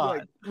field. Come on.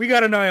 Like, we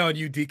got an eye on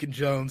you, Deacon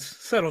Jones.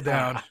 Settle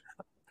down.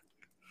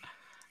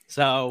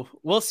 So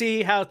we'll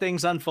see how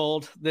things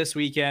unfold this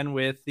weekend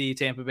with the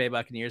Tampa Bay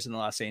Buccaneers and the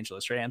Los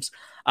Angeles Rams.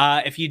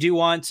 If you do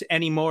want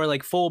any more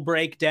like full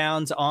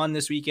breakdowns on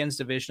this weekend's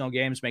divisional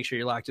games, make sure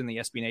you're locked in the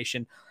SB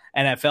Nation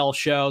NFL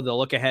show. They'll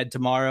look ahead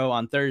tomorrow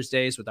on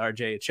Thursdays with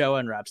RJ Ochoa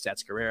and Rob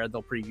Stats Carrera.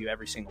 They'll preview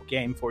every single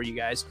game for you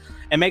guys.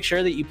 And make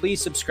sure that you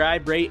please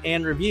subscribe, rate,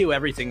 and review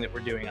everything that we're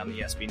doing on the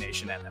SB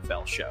Nation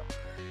NFL show.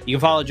 You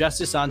can follow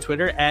Justice on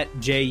Twitter at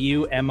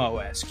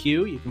JUMOSQ.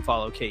 You can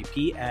follow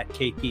KP at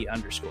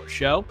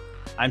KP_show.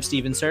 I'm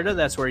Steven Serta.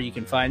 That's where you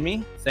can find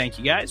me. Thank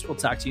you guys. We'll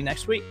talk to you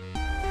next week.